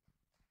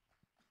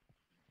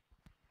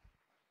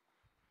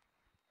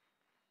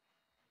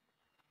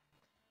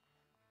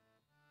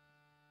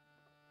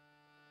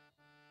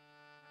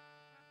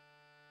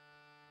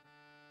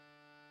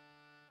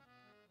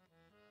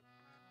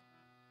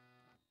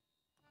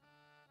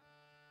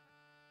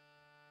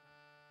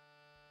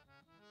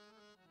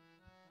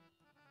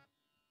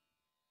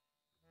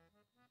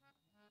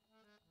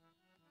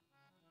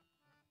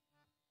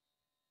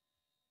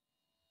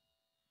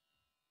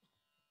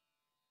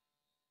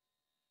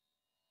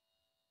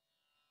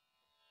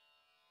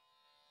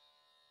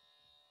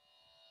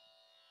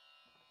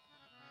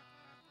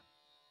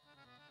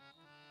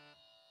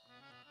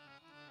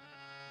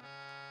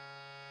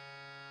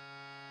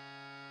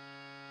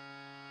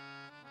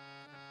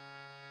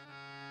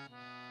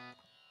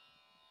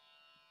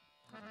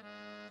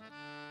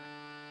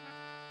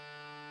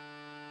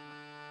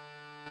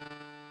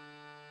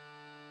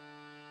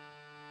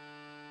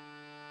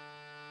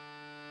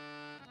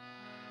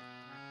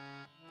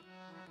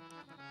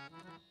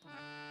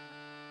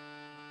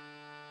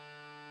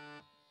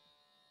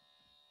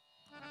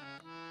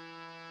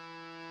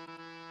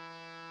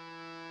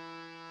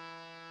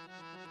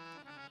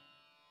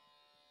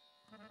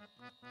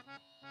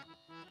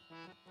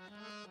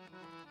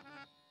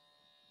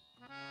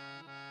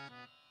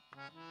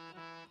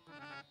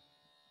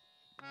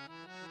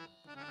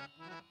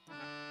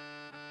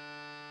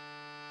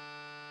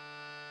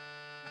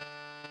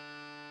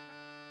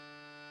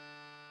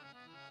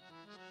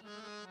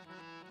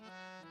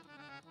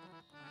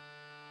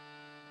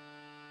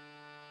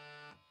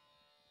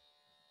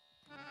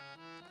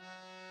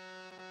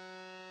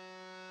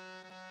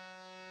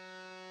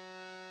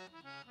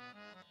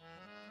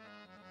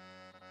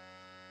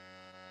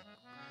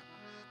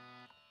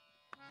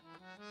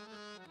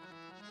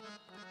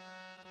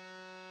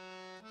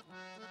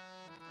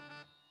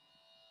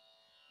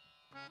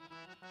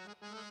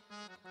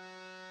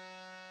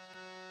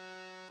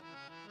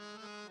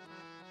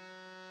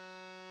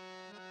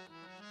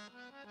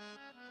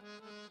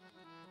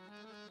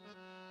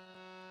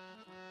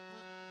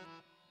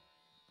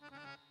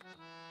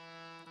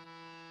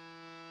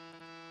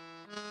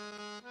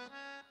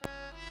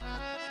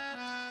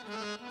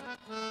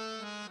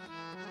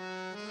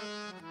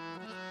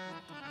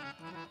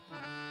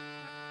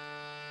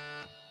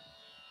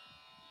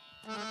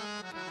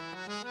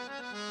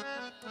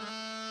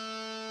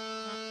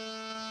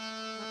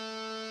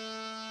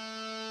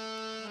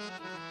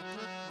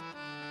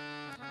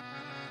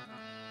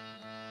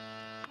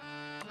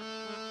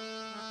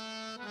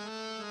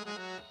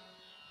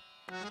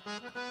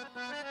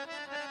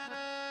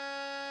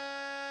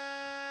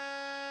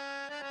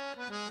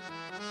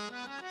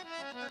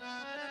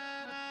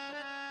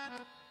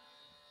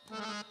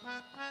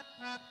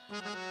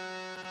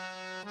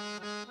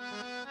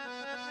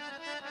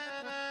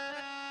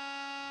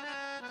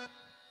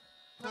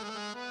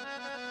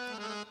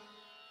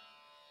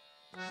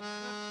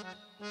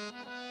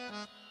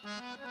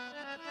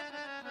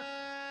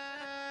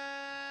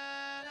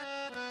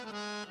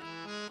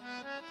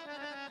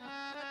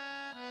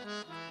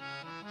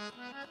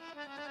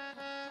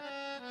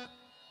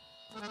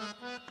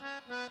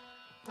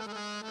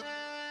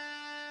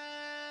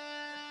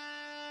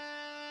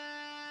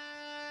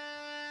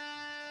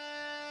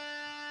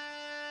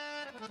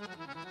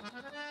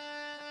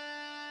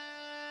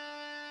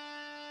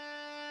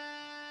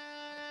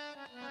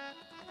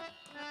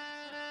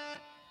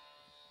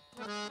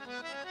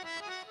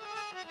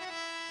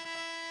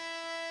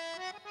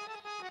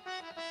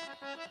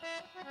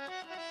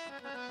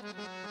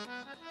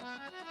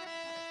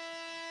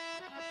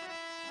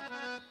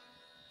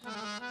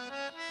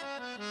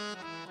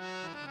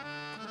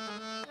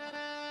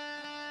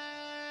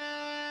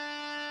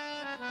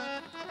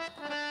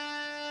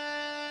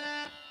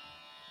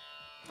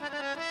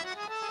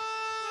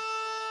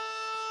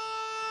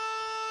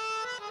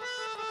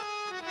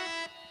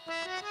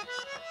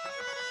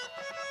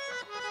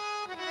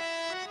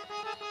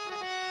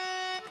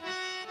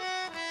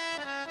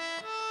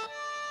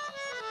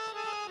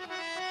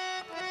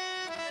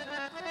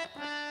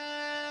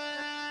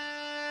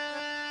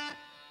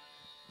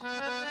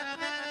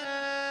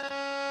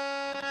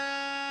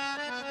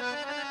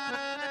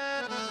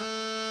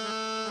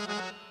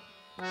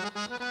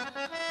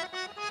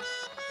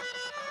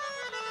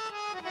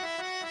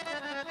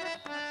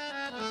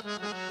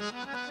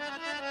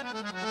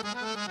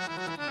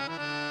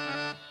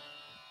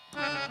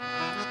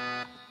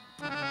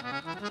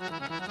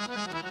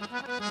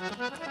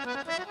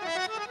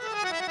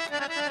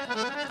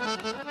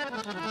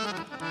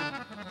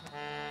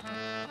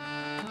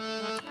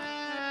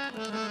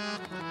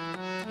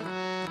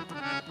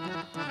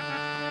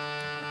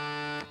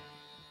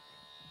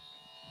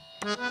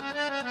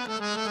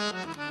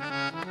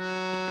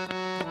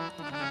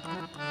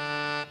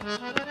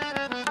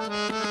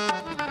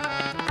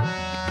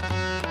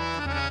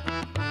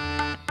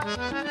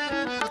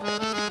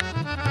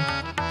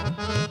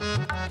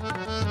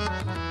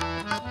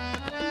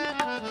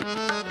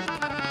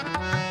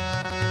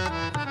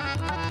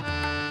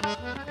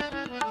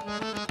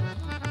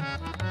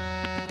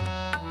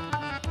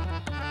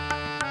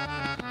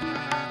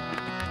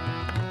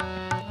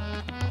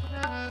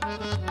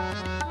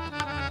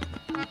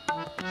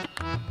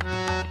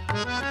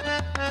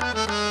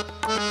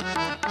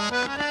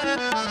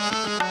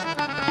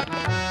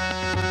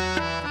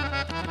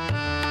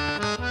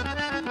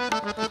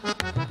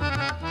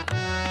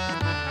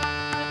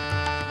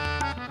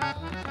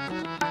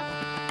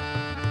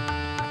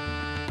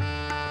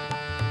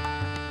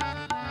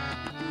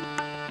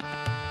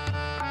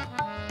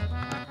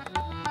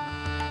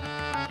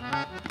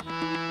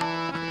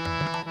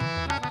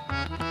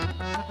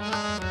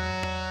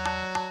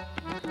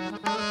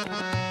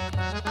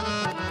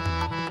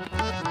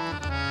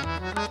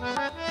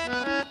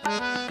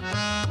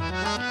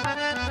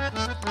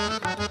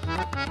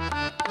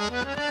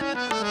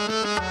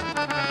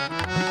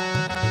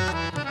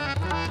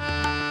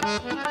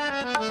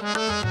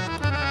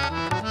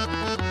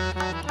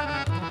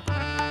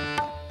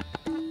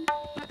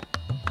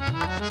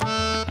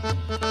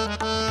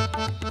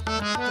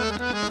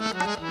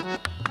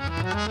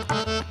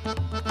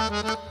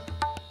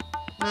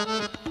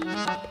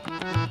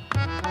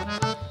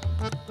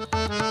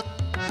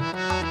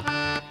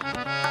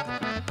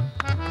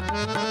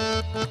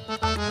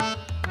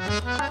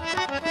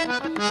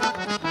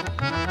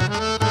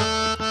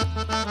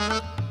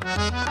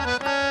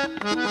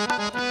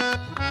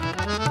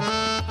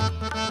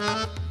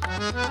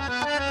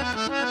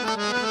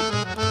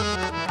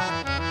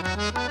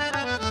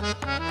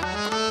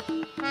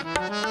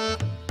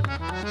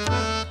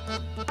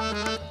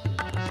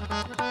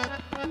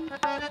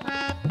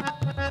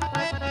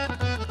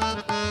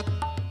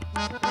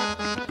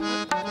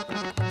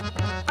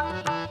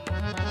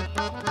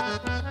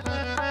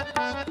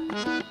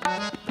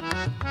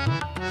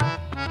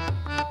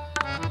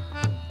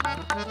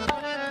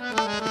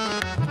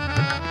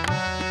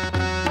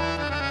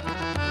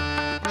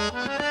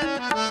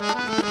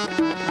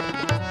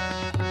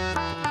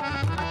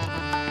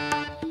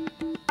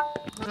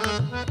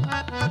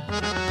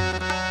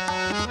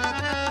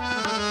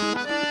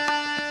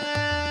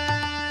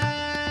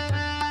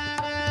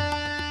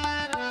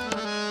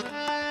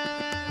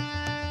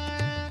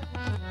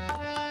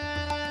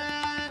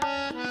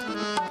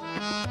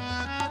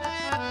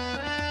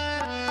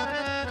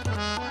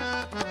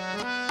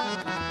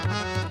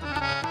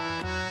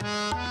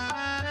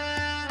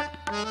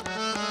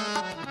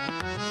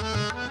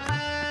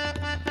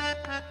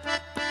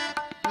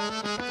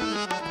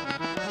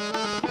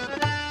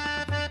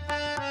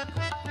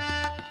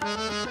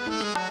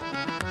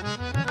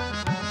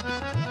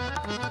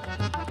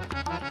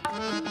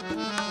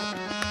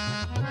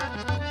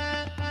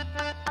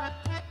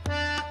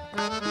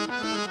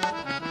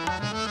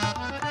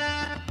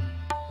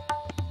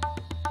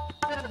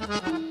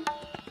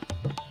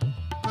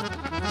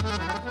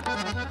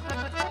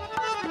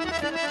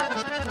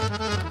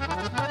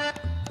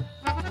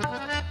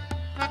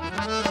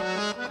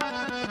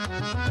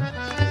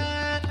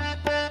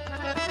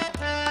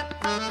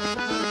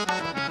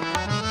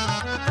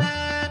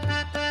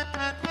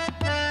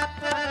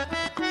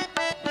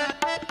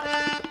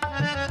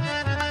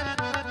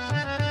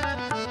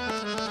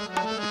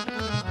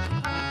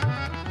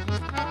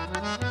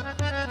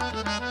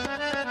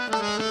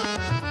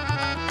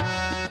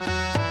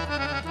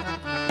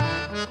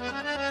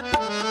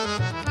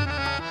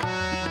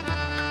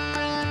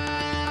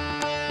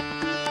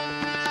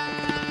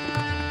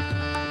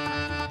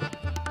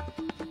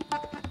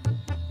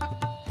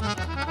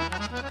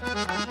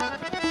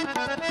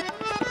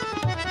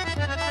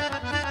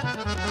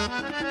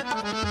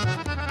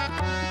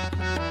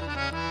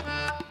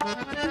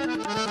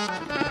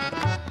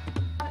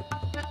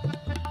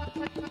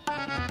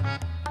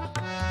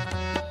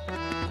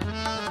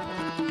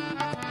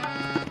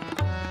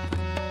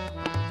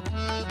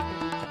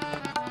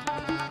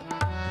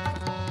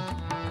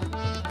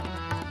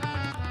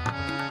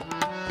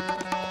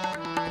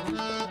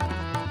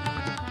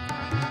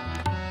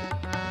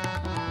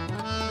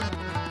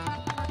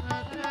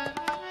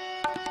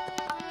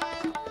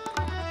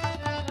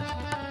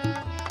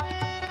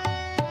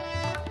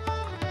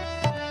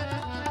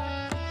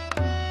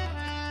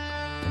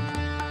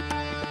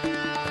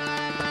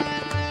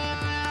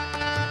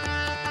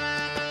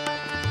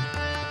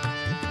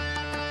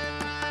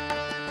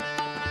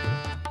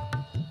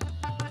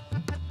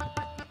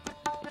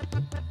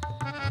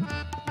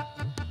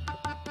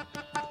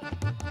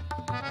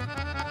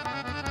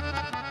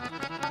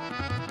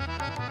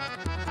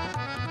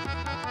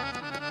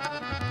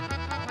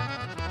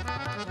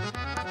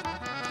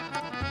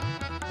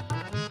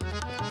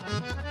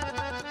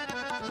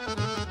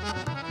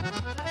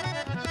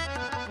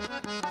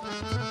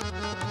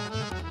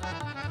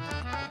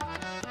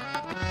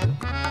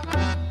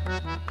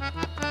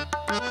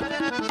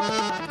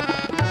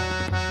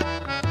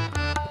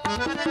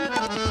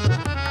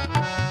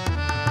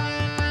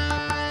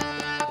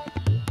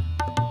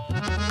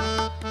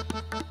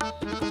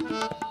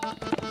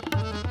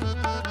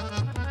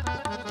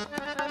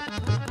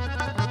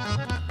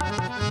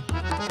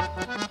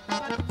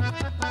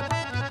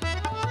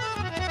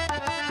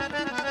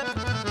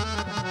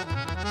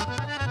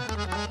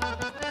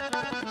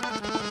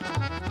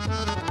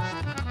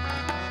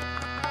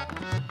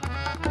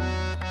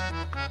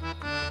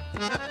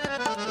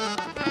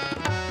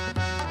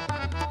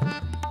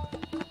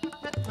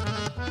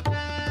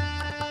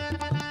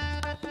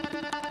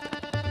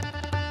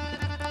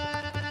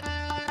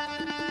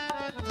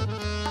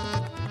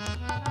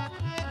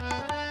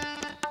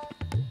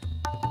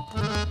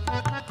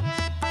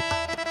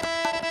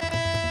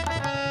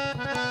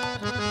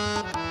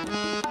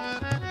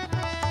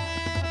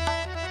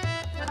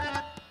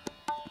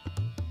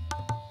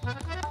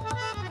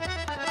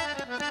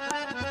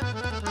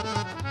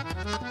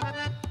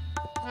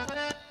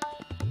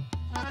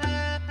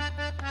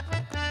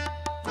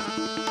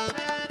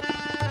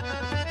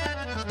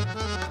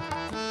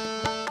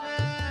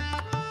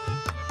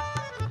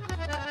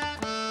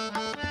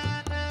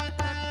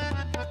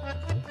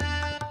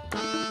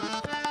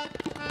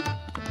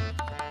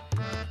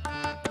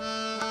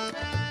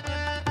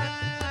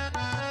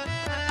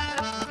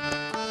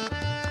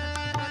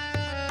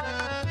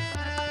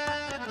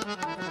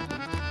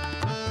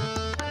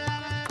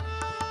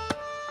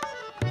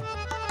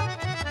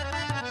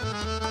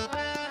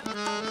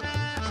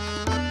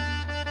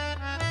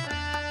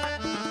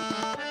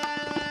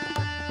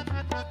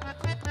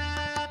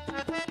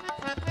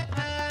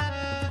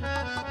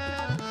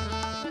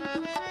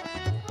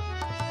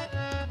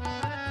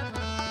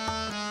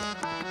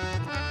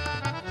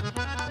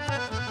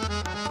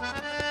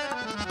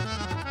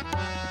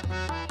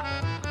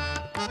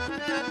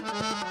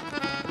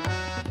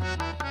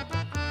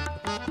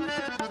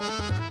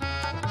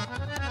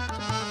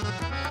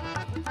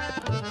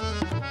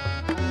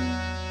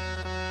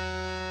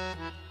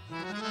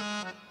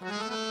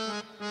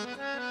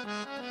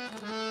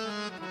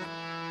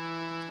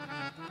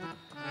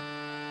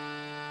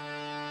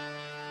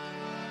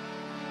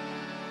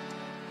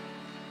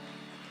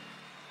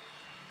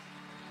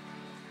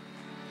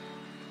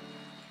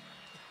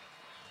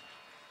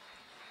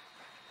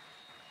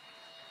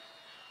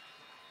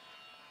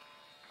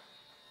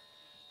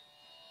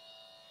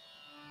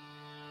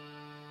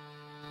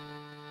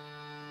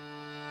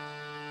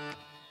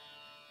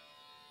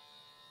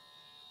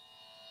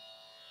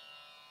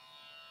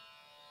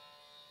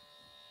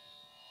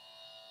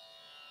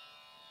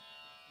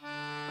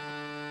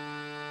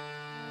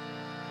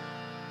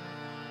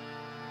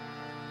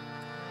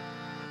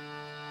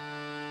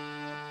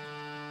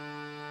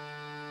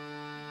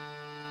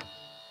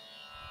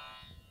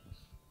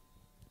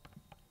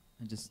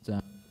 I just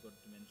forgot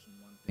to mention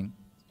one thing.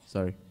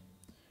 Sorry.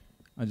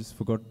 I just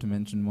forgot to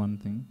mention one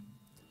thing.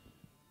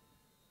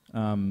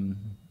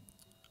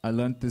 I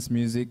learnt this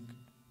music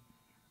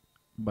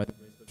by the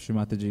grace of Shri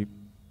Mataji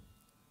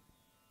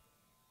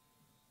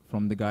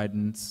from the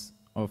guidance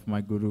of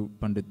my guru,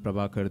 Pandit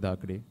Prabhakar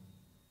Dakre.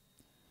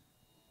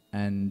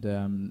 And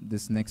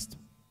this next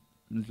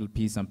little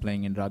piece I'm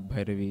playing in Rag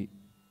Bhairavi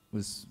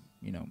was,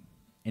 you know,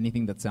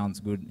 anything that sounds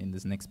good in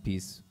this next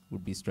piece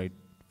would be straight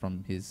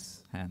from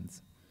his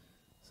hands.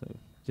 So,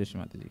 Jai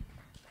Shri Mataji.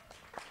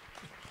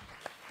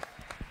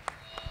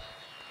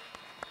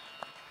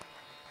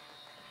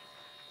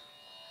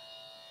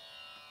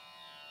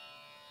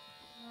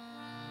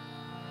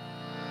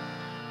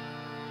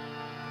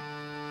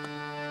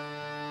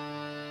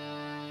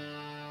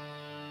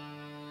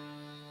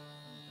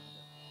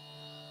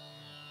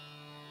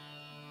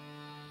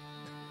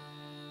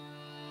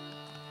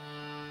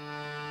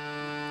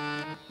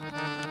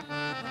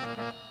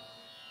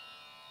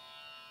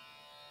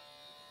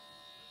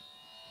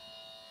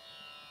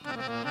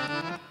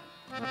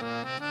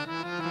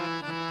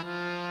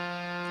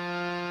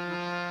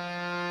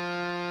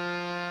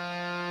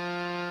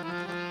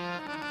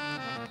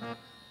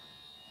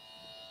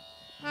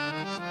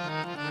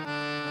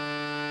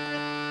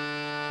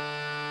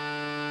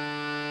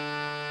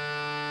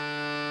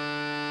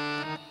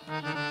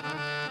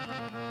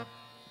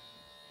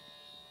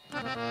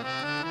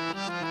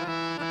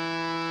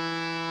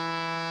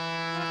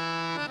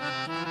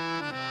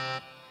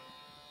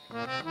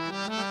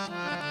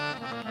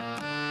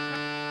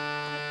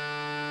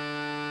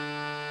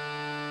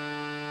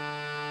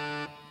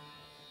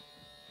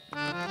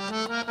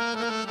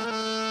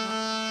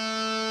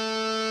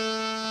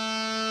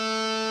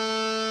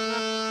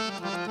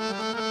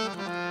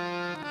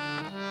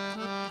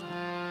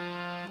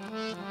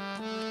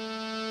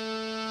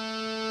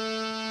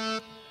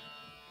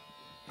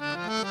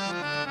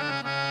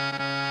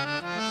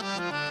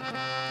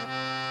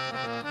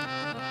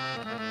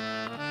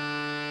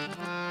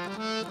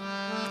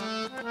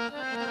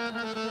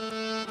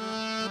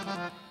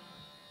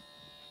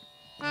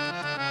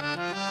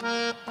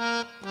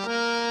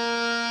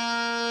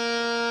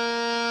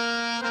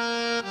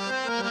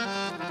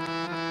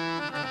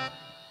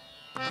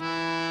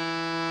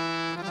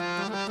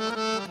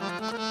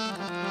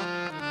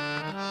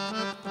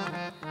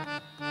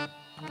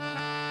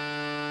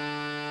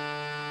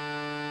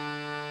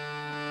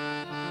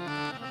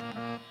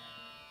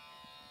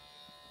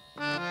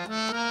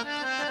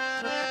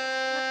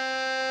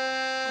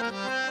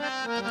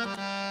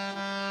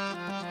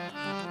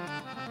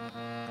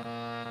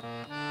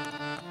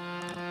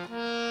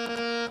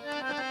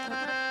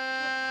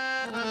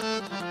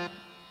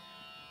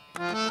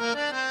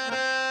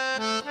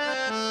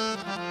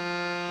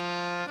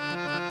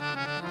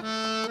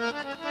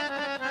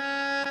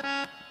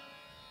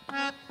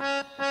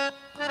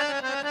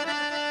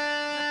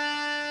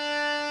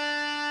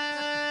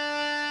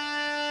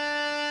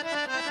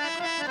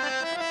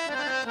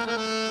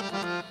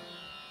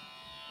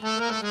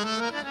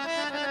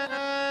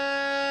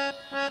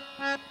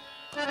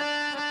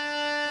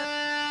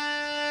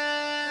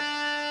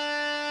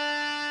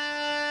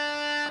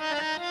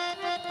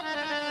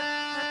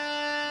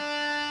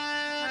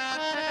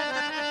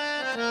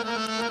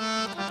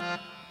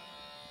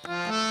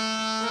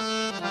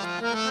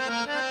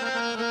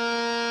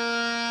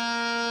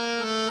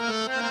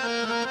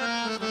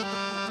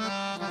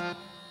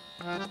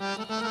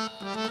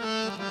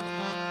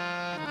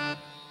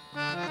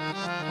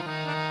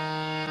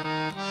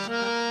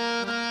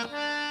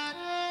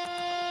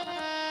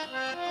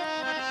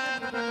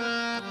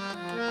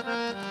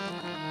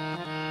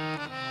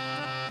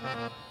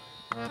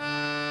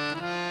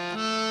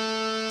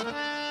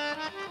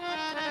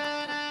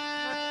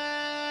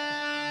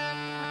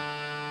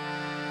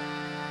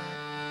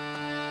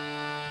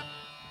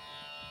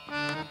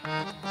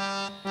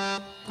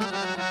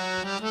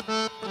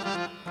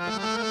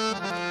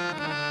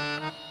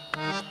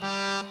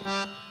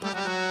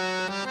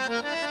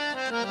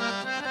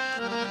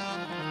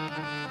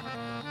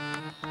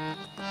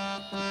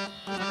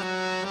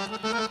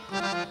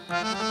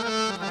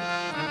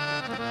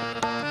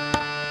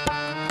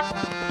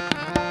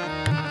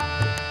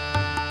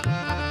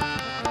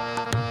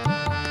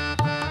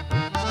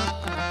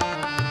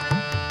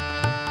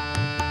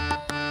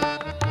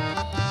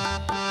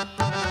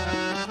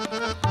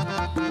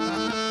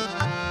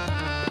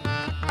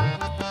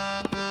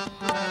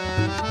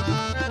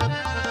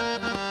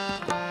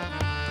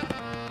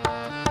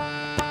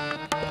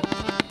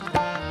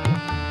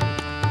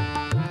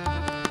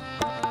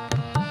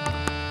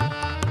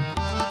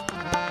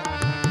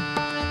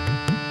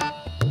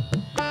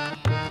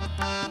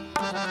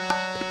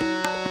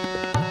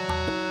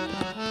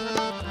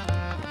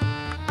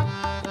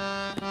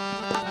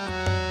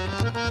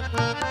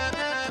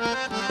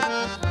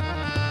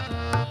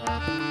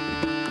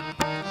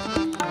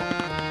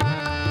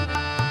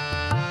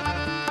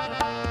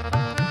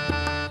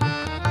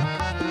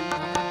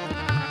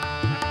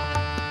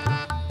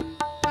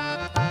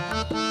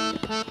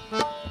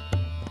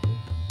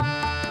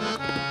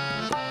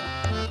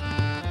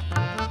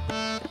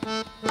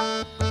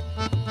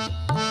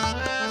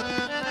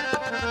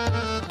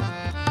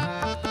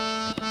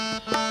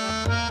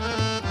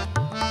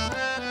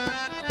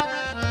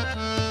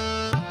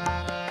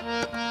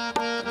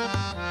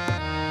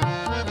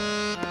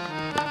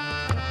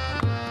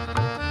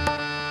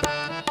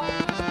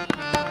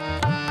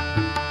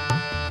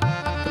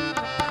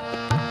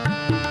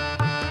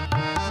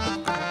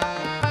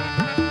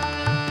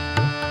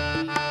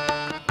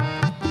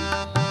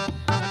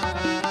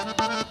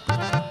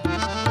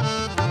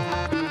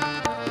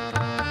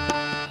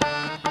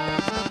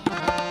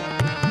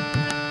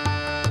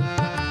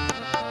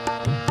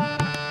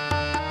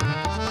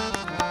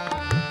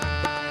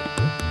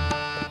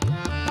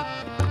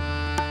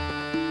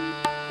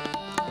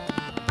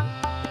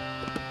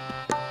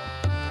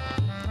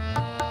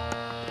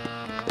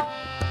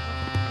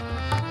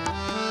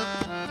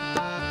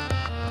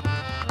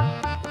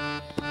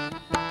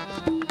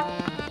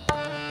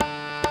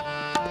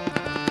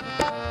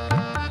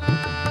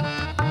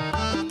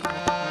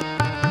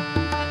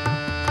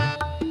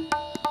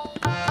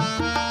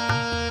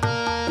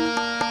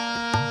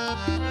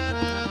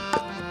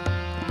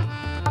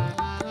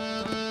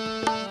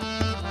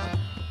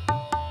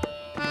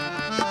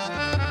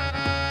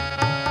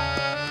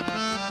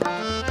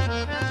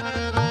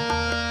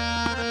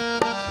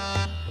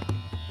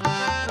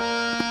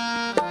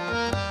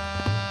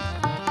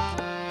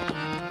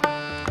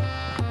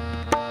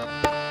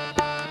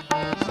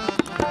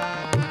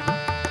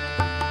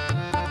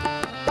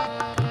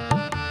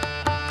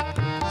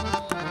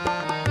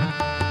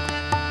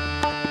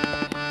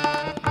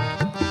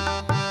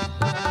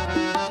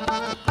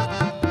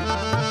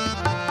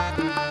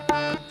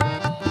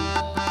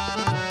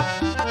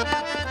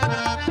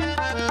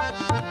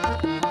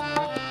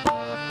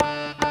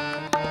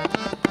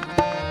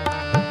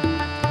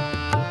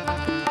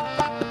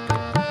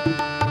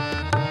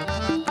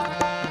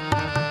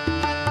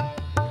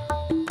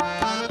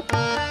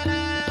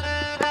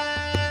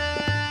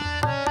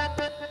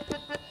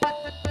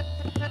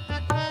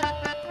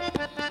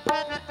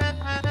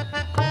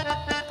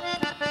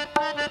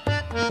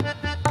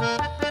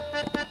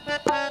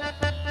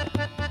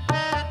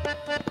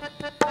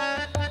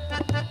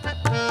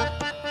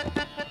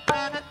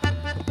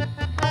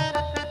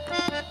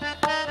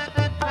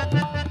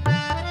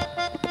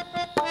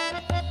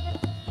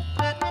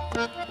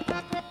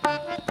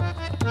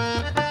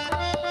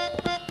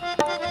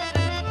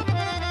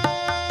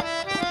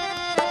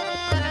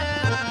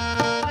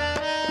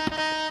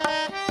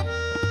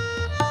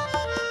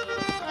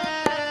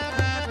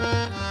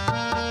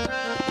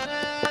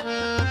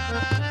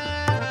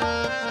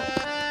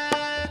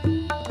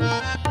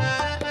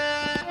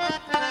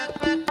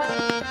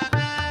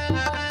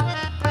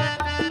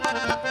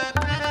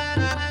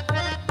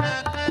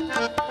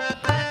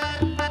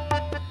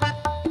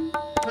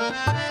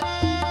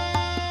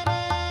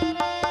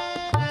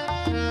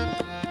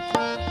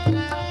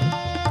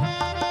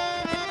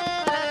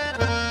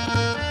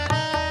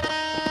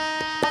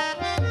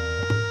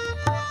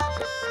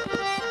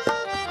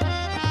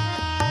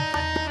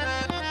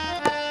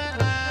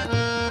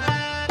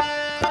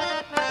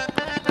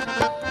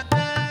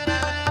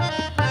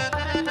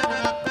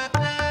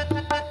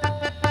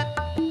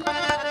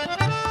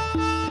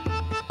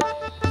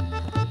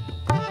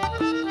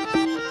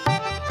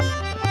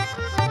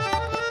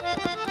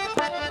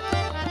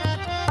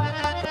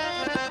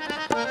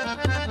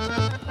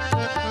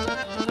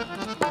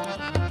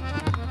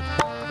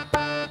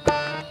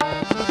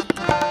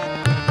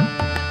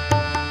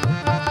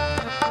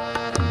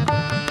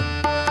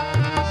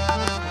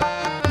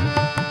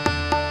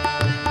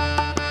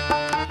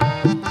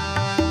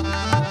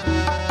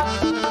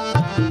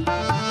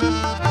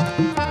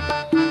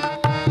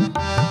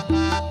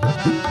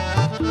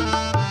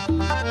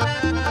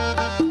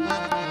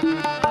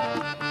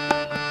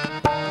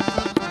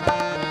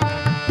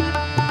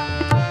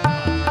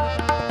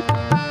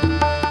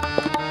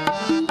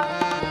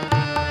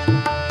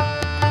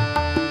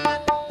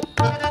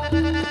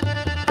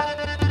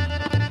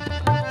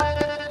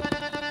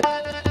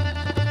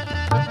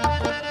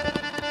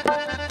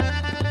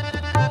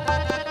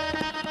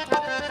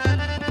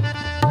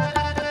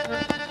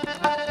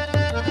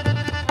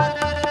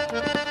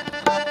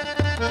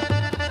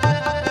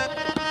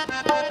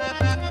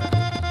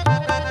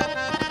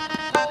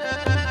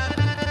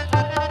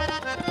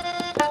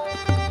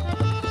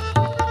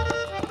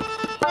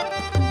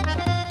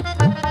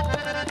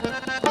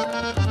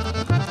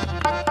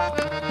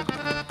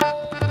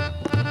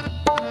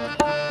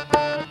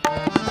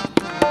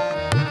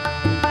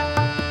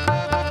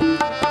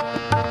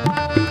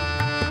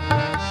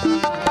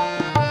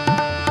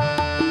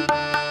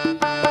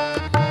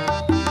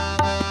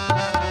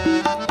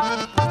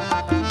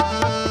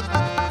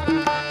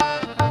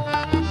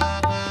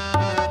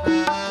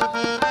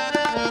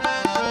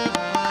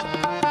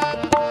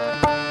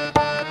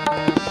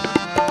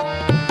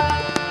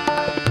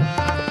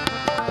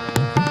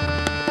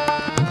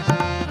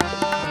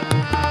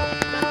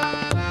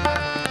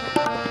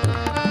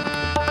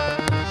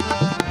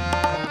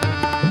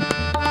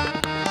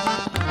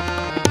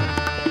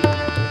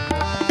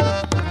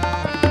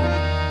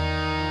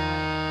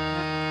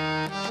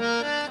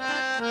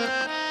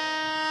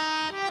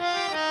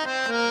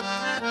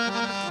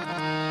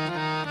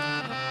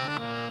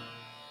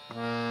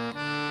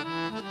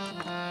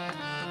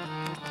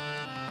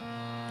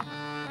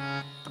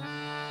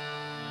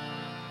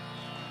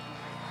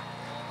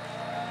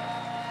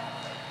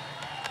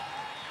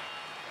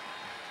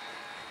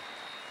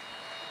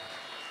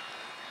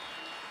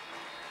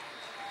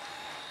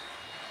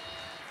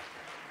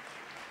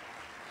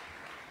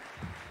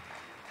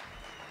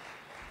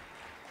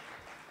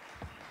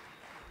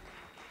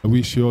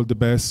 wish you all the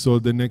best. So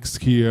the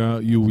next year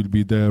you will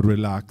be there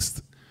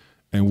relaxed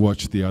and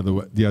watch the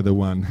other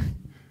one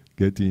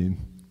get in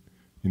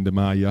the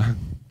Maya.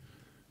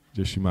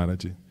 Jai Shri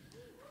Maharaji.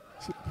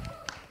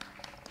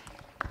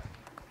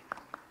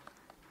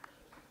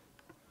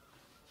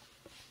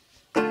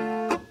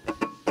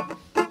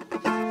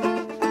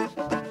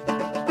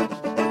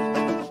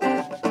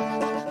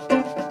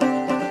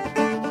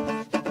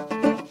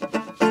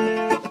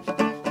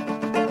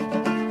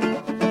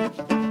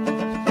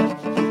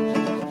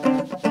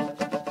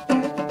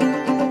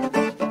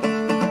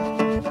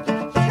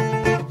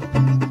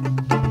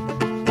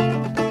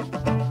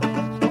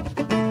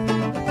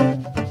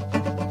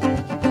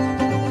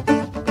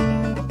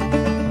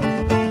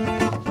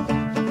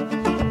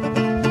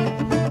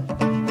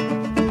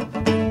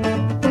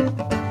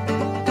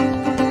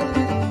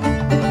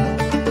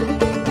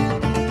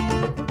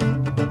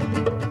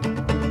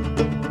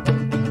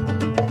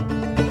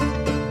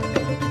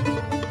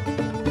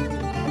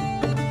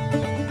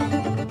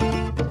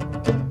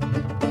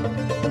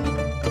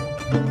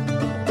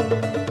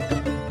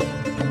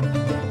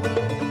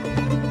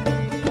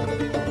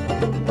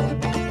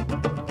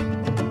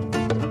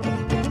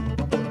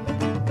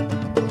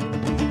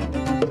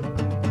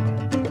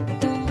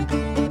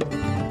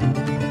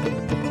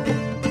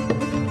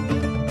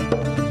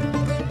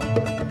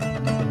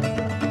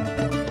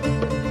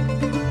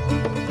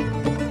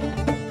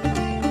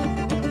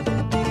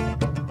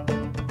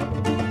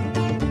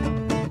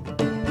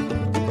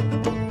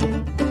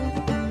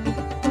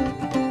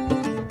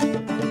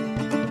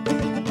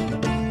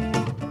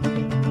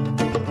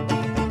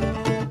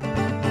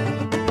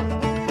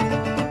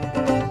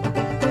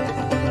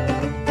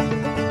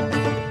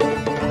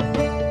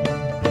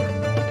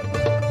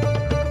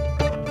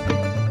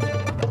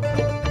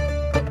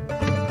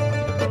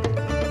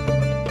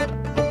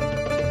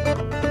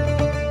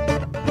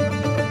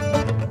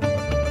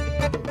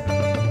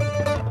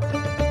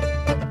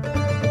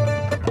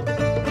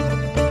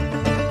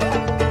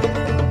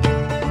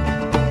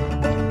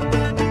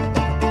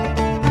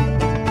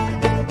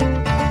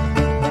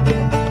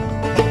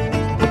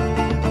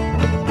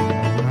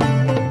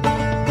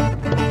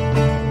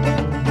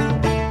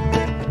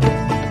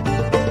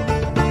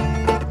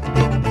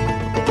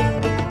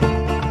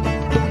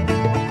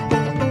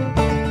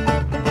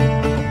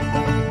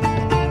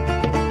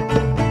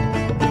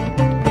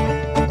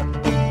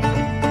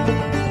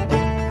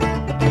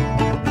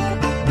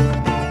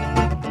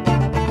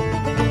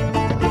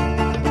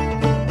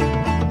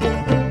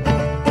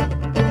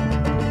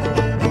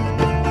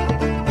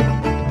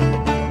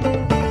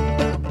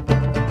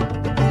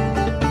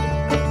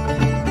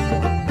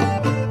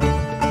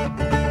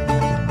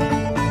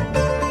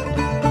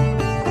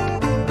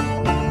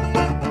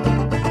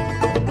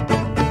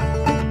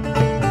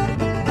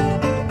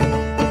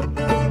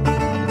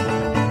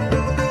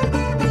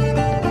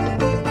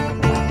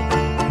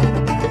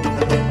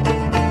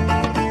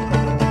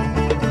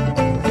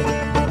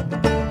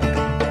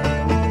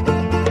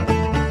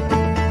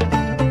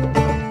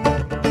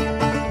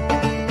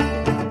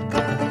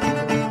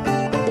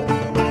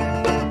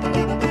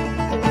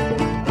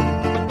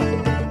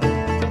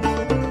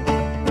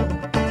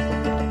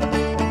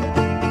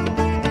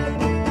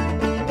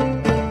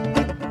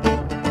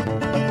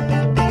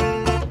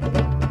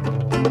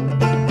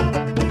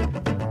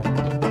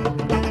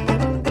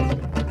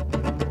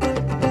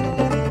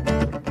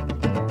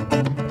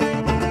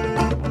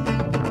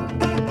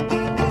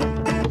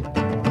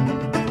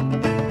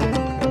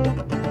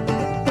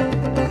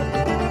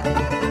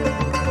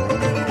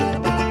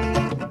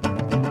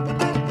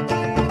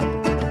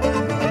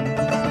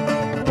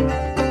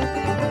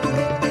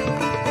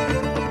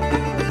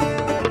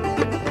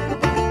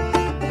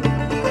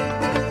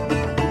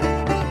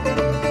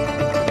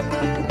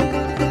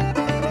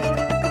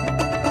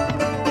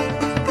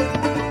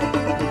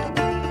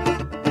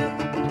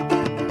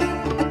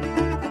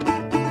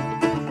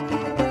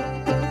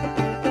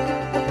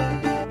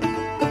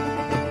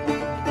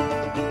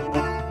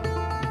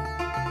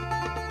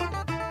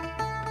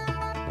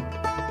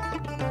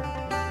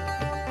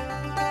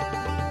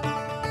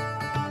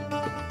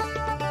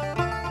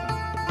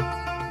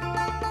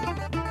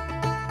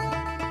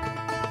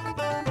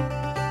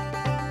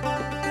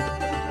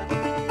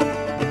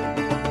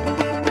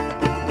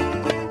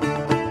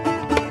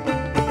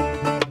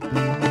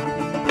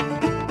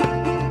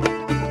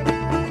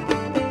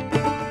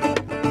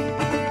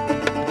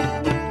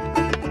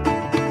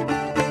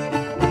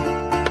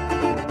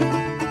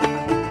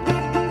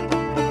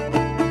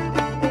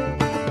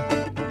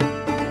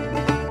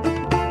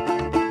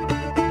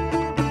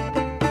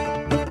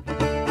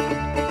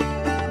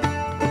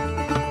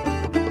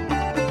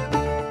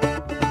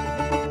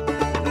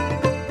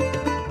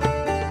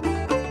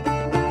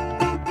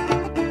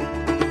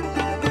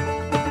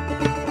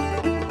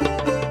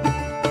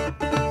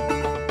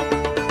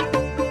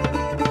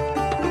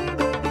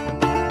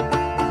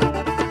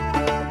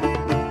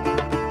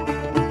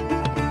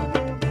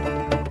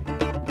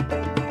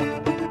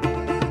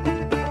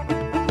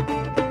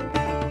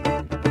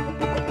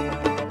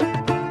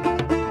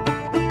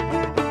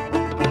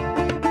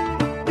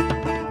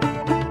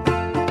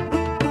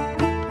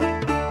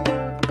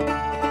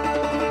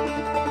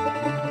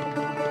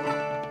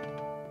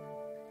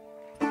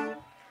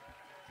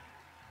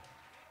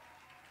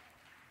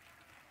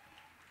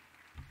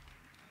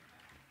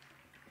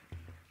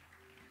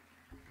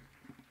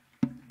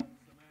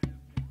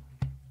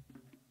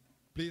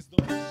 Please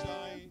don't be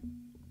shy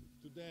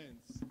to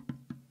dance.